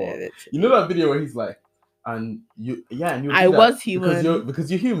robot. Yeah, you know that video where he's like, and you was human because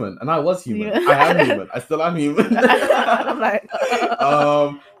you're human, and I was human. I am human. I still am human. I'm like,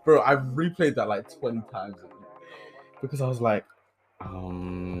 bro, I've replayed that like 20 times because I was like,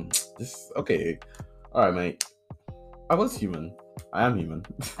 this okay, all right, mate. I was human. I am human.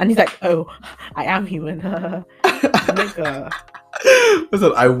 And he's like, oh, I am human. Nigga.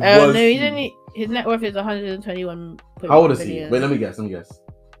 Listen, I was. Oh no, he's only his net worth is 121. How old is he? Wait, let me guess.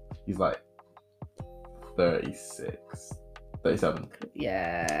 He's like 36, 37.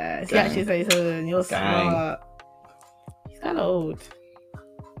 Yeah, he's Gang. actually 37. You're Gang. smart. He's kind of old,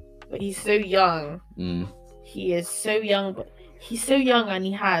 but he's so young. He is so young, but he's so young and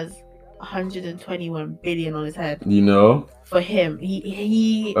he has 121 billion on his head. You know, for him,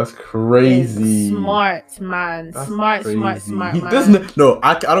 he that's crazy. is smart man. That's Smart crazy. man. He doesn't. No,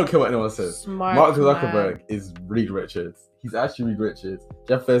 I don't care what anyone says. Smart Mark man. Zuckerberg is Reed Richards. He's actually Reed Richards.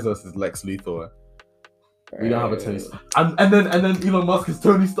 Jeff Bezos is Lex Luthor. We don't have a Tony Stark. And then Elon Musk is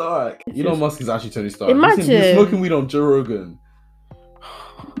Tony Stark. Elon Musk is actually Tony Stark. Imagine. He's smoking weed on Joe Rogan.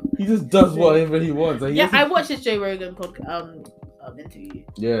 He just does whatever he wants. Like, I watched this Joe Rogan podcast interview.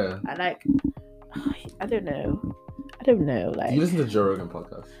 Yeah. I like. I don't know. Like, Do you listen to Joe Rogan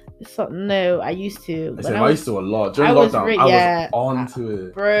podcast? No, I used to. I used to a lot. During lockdown, I was onto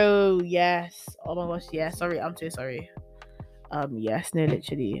it. Bro, yes. Oh my gosh, yeah. Sorry, I'm too sorry. Yes, no,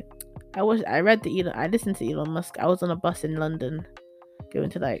 literally. I listened to Elon Musk. I was on a bus in London going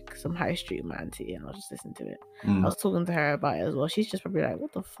to like some high street man tea and I was just listening to it. I was talking to her about it as well. She's just probably like,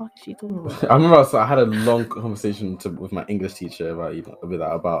 what the fuck is she talking about? I remember I had a long conversation with my English teacher about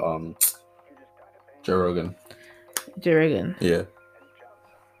Joe Rogan. Yeah.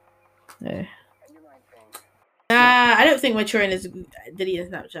 No. I don't think maturing is deleting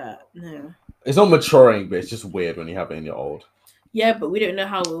Snapchat. No. It's not maturing, but it's just weird when you have it and you're old. Yeah, but we don't know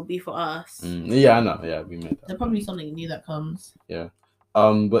how it will be for us. Yeah, I know. Yeah, we made that. There's probably something new that comes. Yeah.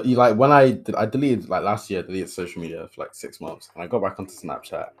 But when I deleted like last year, I deleted social media for like 6 months, and I got back onto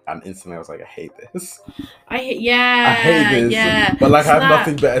Snapchat, and instantly I was like, I hate this. I hate this. Yeah. But like, I have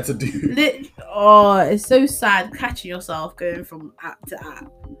nothing better to do. It's so sad catching yourself going from app to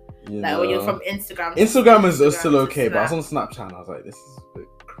app. Like when you're from Instagram. Instagram is still okay, but I was on Snapchat and I was like, this is a bit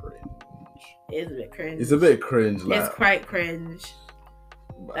cringe. It is a bit cringe. It's a bit cringe. It's quite cringe.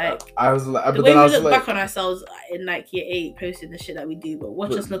 Like I was like, the way we look back on ourselves in like year 8, posting the shit that we do, but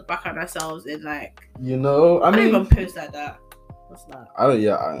watch us look back on ourselves in like. I mean, don't even post like that. What's that? I don't.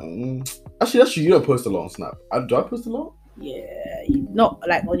 Yeah. Actually, that's true. You don't post a lot on Snap. Do I post a lot? Yeah, not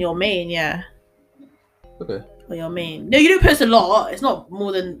like on your main. Yeah. Okay. On your main. No, you don't post a lot. It's not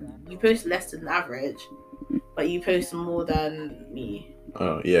more than you post less than average, but you post more than me.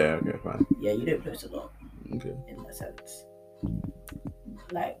 Oh yeah. Okay. Fine. Yeah, you don't post a lot. Okay. In that sense.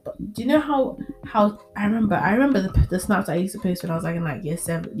 Like, but do you know how I remember the snaps I used to post when I was like in like year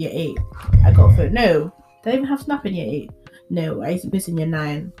 7, year 8. I got for no. Did I even have Snap in year 8? No, I used to post in year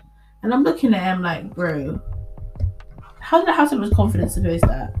 9. And I'm looking at him like, bro, how did I have so much confidence to post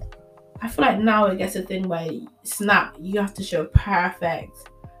that? I feel like now it gets a thing where Snap, you have to show perfect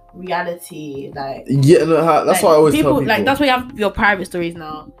reality, like that's what I always tell people. Like that's why you have your private stories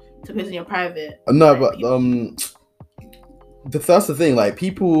now to post in your private. No, like, but that's the thing. Like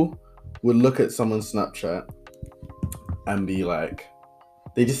people would look at someone's Snapchat and be like,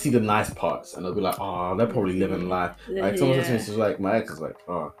 they just see the nice parts and they'll be like, oh, they're probably living life. Like someone says to me, like my ex is like,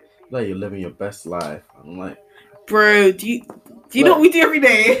 oh, like you're living your best life. And I'm like, bro, do you know what we do every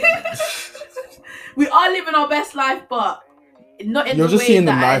day? We are living our best life, but not in the way that you're just seeing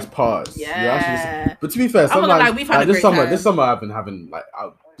the nice parts. Yeah. But to be fair, sometimes we've had a great time. This summer I've been having like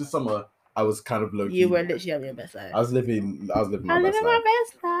this summer I was kind of low key. You were literally having your best life. I was living my best life.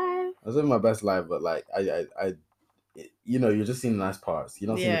 I was living my best life, but like I you're just seeing the nice parts. You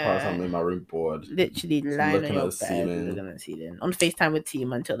don't see the parts I'm in my room bored. Literally lying looking on at the ceiling. looking at the ceiling. On FaceTime with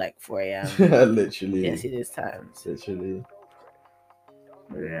Team until like 4 a.m. Literally. Didn't see those times. Literally.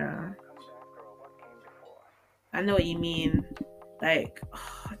 Yeah. I know what you mean. Like,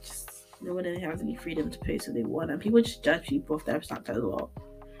 no one has any freedom to post what they want, and people just judge people off their Snapchat as well.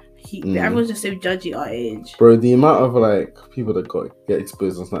 Everyone's just so judgy our age. Bro, the amount of like people that get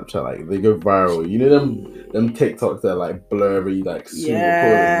exposed on Snapchat, like they go viral. You know them TikToks that are like blurry, like super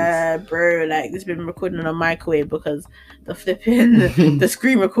recordings. Bro, like it's been recorded on a microwave because the flipping the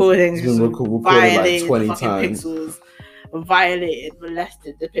screen recordings just violated like 20 the times. Pixels,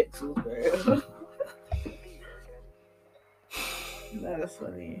 molested the pixels, bro. That's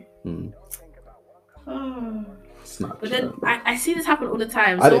funny. Snapchat. But then I see this happen all the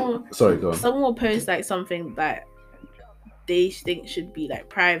time. Go on. Someone will post like something that they think should be like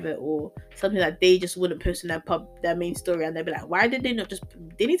private or something that they just wouldn't post in their main story, and they'll be like, why did they not just?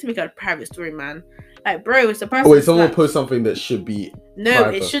 They need to make a private story, man. Like, bro, it's a person. Oh wait, someone will post something that should be. No,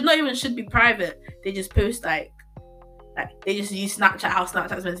 private. It should be private. They just post like they just use Snapchat how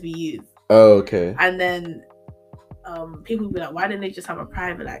Snapchat's meant to be used. Oh, okay. And then people will be like, why didn't they just have a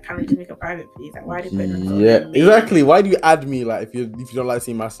private? Like, can they just make a private, please? Like, why are they putting them Yeah, on exactly. Why do you add me? Like, if you don't like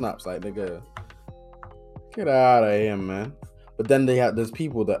seeing my snaps, like, nigga, get out of here, man. But then there's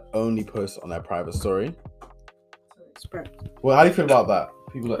people that only post on their private story. Spread. Well, how do you feel about that?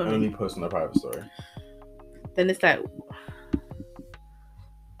 People that only post on their private story. Then it's like,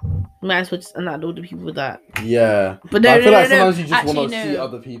 might as well just unlock all the people that. Yeah, but I feel like sometimes you just want to see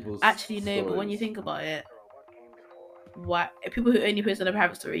other people's. Actually, no. stories. But when you think about it, what people who only post on a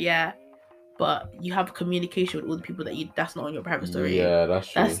private story, yeah, but you have communication with all the people that's not on your private story. Yeah, that's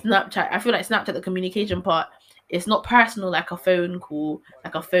true. That's Snapchat. I feel like Snapchat, the communication part, it's not personal like a phone call,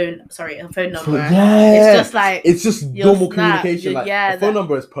 a phone number. Yeah, it's just normal communication. Like, yeah, a phone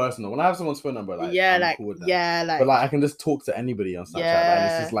number is personal. When I have someone's phone number, like, yeah, I'm like, cool with them. yeah, like, but like I can just talk to anybody on Snapchat, yeah. and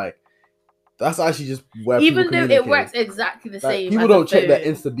it's just like that's actually just where even people though it works exactly the like, same. People don't check their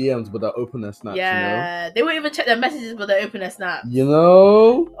Insta DMs, but they open their snaps. Yeah, you know? They won't even check their messages, but they open their snaps. You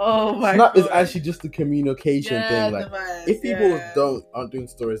know? Oh my Snap God. is actually just a communication thing. Like, if people aren't doing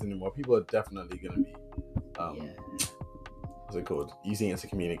stories anymore, people are definitely gonna be what's it called? Using it to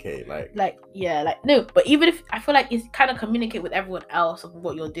communicate, no, but even if I feel like it's kind of communicate with everyone else of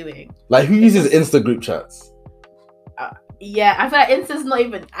what you're doing. Like, who uses Insta group chats? Yeah, I feel like Insta's not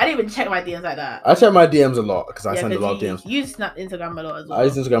even. I don't even check my DMs like that. I check my DMs a lot because I send a lot of DMs. You use Instagram a lot as well. I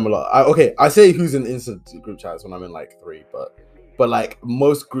use Instagram a lot. I say who's in Insta group chats when I'm in like 3, but like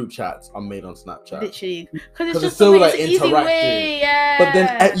most group chats are made on Snapchat. Literally, because it's so like easy interactive. way, yeah. But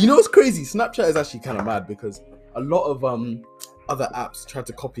then you know what's crazy? Snapchat is actually kind of mad because a lot of other apps try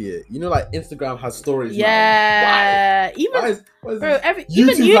to copy it. You know, like Instagram has stories. Yeah. Now. Why? Even why is bro, even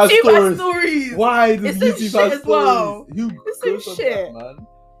YouTube has stories. Why does YouTube have stories? Well. Who it's some shit, that, man?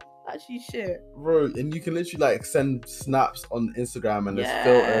 Actually, shit, bro. And you can literally like send snaps on Instagram and there's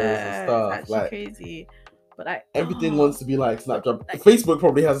filters and stuff. It's like crazy. But like everything wants to be like Snapchat. Like, Facebook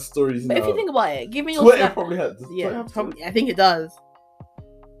probably has stories. But if you think about it, give me your Twitter probably has. Yeah, probably. I think it does.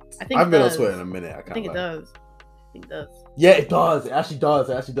 I've been on Twitter in a minute. I think it does. Yeah, it does. It actually does.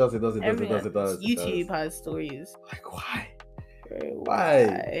 It does. YouTube has stories. Like, why?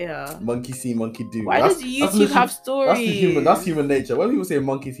 Why? Yeah. Monkey see, monkey do. Why does YouTube have stories? That's human nature. When people say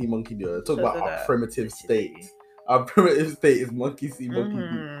monkey see, monkey do, they talk about our primitive state. Our primitive state is monkey see, monkey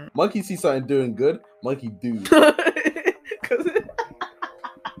do. Monkey see something doing good, monkey do.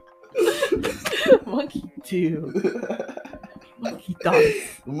 Monkey do. Monkey does.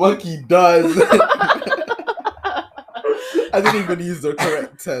 Monkey does. I didn't even use the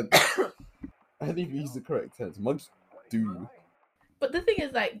correct tense. Monkey do. But the thing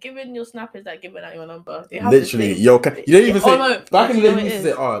is, like, giving your snap is like giving out your number. Literally, you don't even say. Back in the day, we used to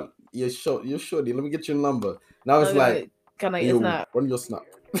say, "Oh, you're shorty. Let me get your number." Now it's like, "Can I get your snap? Run your snap."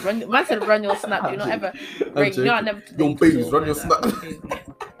 Man said, "Run your snap." You not ever. Yo, babies, run your snap.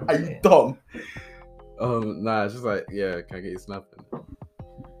 Are you dumb? Nah, it's just like, yeah, can I get your snap?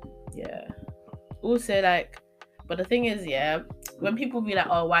 Yeah. Also, like. But the thing is, yeah, when people be like,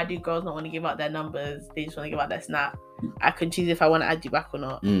 oh, why do girls not want to give out their numbers? They just want to give out their snap. I can choose if I want to add you back or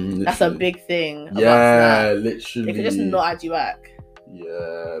not. That's a big thing. Yeah, literally. They can just not add you back.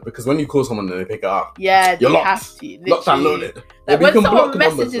 Yeah, because when you call someone and they pick it up, yeah, you're locked. Have to. Locked and loaded. Like, when someone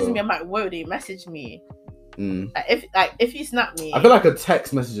messages me, I'm like, whoa, they messaged me. If you snap me, I feel like a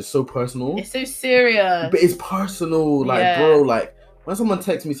text message is so personal. It's so serious. But it's personal. Like, bro, like, when someone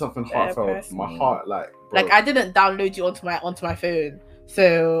texts me something heartfelt, my heart, like, bro. Like, I didn't download you onto my phone,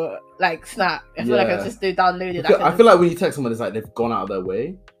 so like, snap. I feel like I just downloaded. I feel like when you text someone, it's like they've gone out of their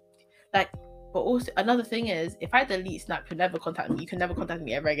way. Like, but also another thing is, if I delete Snap, you'll never contact me. You can never contact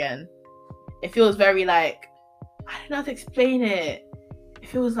me ever again. It feels very like, I don't know how to explain it. It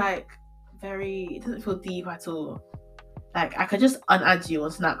feels like it doesn't feel deep at all. Like, I could just unadd you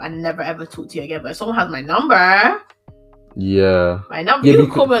on Snap and never ever talk to you again. But if someone has my number. Yeah. My number. You can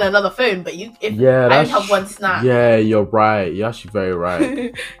call me on another phone, but I don't have one Snap. Yeah, you're right. You're actually very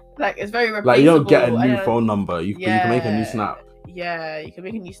right. Like, it's very replaceable. Like, you don't get a new phone number. You can make a new Snap. Yeah, you can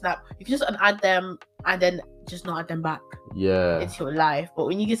make a new Snap. You can just unadd them and then just not add them back. Yeah. Into your life. But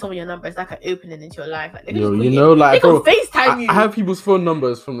when you give someone your number, it's like an opening into your life. Like, they can like, they can FaceTime you. I have people's phone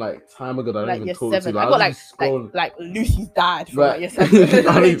numbers from like time ago that I don't even talk to. Like, I got like Lucy's dad from like year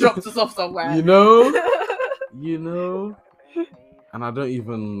 7. He dropped us off somewhere. You know? And I don't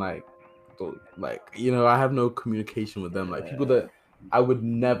even I have no communication with them. Like, people that I would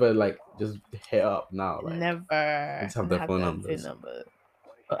never like just hit up now. Like, never. Just have their phone numbers.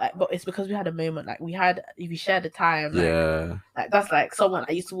 But it's because we had a moment. Like we had, if you share the time, like, Yeah. like that's like someone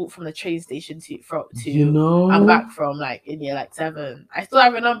I used to walk from the train station to You know, and back from, like in year like 7. I still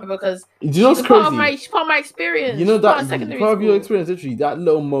have a number because do you know what's she's part of crazy? she's part of my experience. You know She's part that of secondary part of your school. experience, literally, that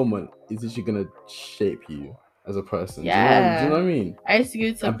little moment is literally gonna shape you as a person. Yeah. Do you know what I mean? I used to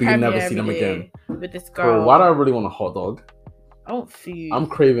go to And we can Premier never see every them day again. with this Bro, girl. why do I really want a hot dog? I want food. I'm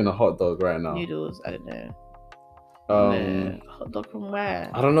craving a hot dog right now. Noodles. I don't know. Hot dog from where?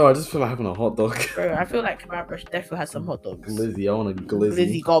 I don't know. I just feel like having a hot dog. Bro, I feel like Kebab Rush definitely has some hot dogs. Glizzy, I want a glizzy.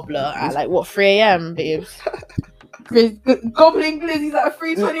 Glizzy gobbler at like what 3 a.m. babes. Gobbling glizzies at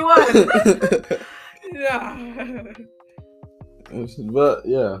 3:21. Yeah. But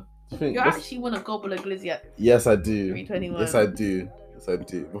yeah, I think You actually want to gobble a glizzy at yes, I do. 3:21. Yes, I do. Yes, I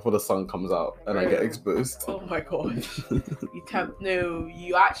do. Before the sun comes out and I get exposed. Oh my god.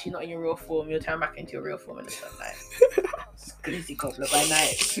 You actually not in your real form. You'll turn back into your real form in the sunlight. Glizzy gobbler by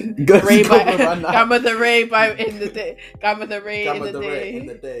night. Glizzy gobbler by night. Gamma the ray by in the day. Gamma the ray Gamma in the the ray day. in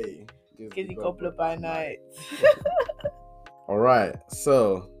the day. Glizzy gobbler by night. All right,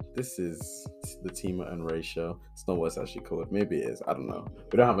 so this is the Thema and Ray show. It's not what it's actually called. Maybe it is. I don't know.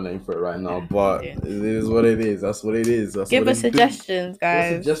 We don't have a name for it right now, but it is what it is. That's what it is. Give us suggestions,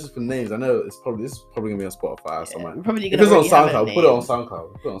 guys. Give us suggestions for names. I know this is probably gonna be on Spotify or somewhere. We're probably If gonna it's on SoundCloud, name. put it on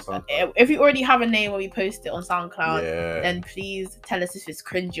SoundCloud. If you already have a name when we post it on SoundCloud, Yeah. then please tell us if it's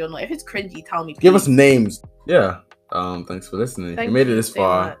cringy or not. If it's cringy, tell me. Please. Give us names. Yeah. Thanks for listening. Thank you made it you this so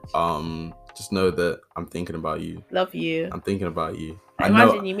far. much. Just know that I'm thinking about you. Love you. I'm thinking about you. I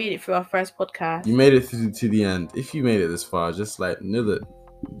imagine you made it through our first podcast. You made it through to the end. If you made it this far, just like know that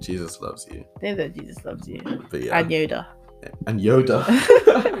Jesus loves you. Know that Jesus loves you. But yeah. And Yoda. And Yoda.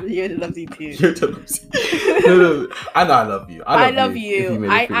 Yoda loves you too. Yoda loves you. No. I know I love you. I love you. If you made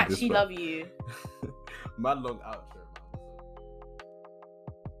it I through this actually far. love you. Mad long outro.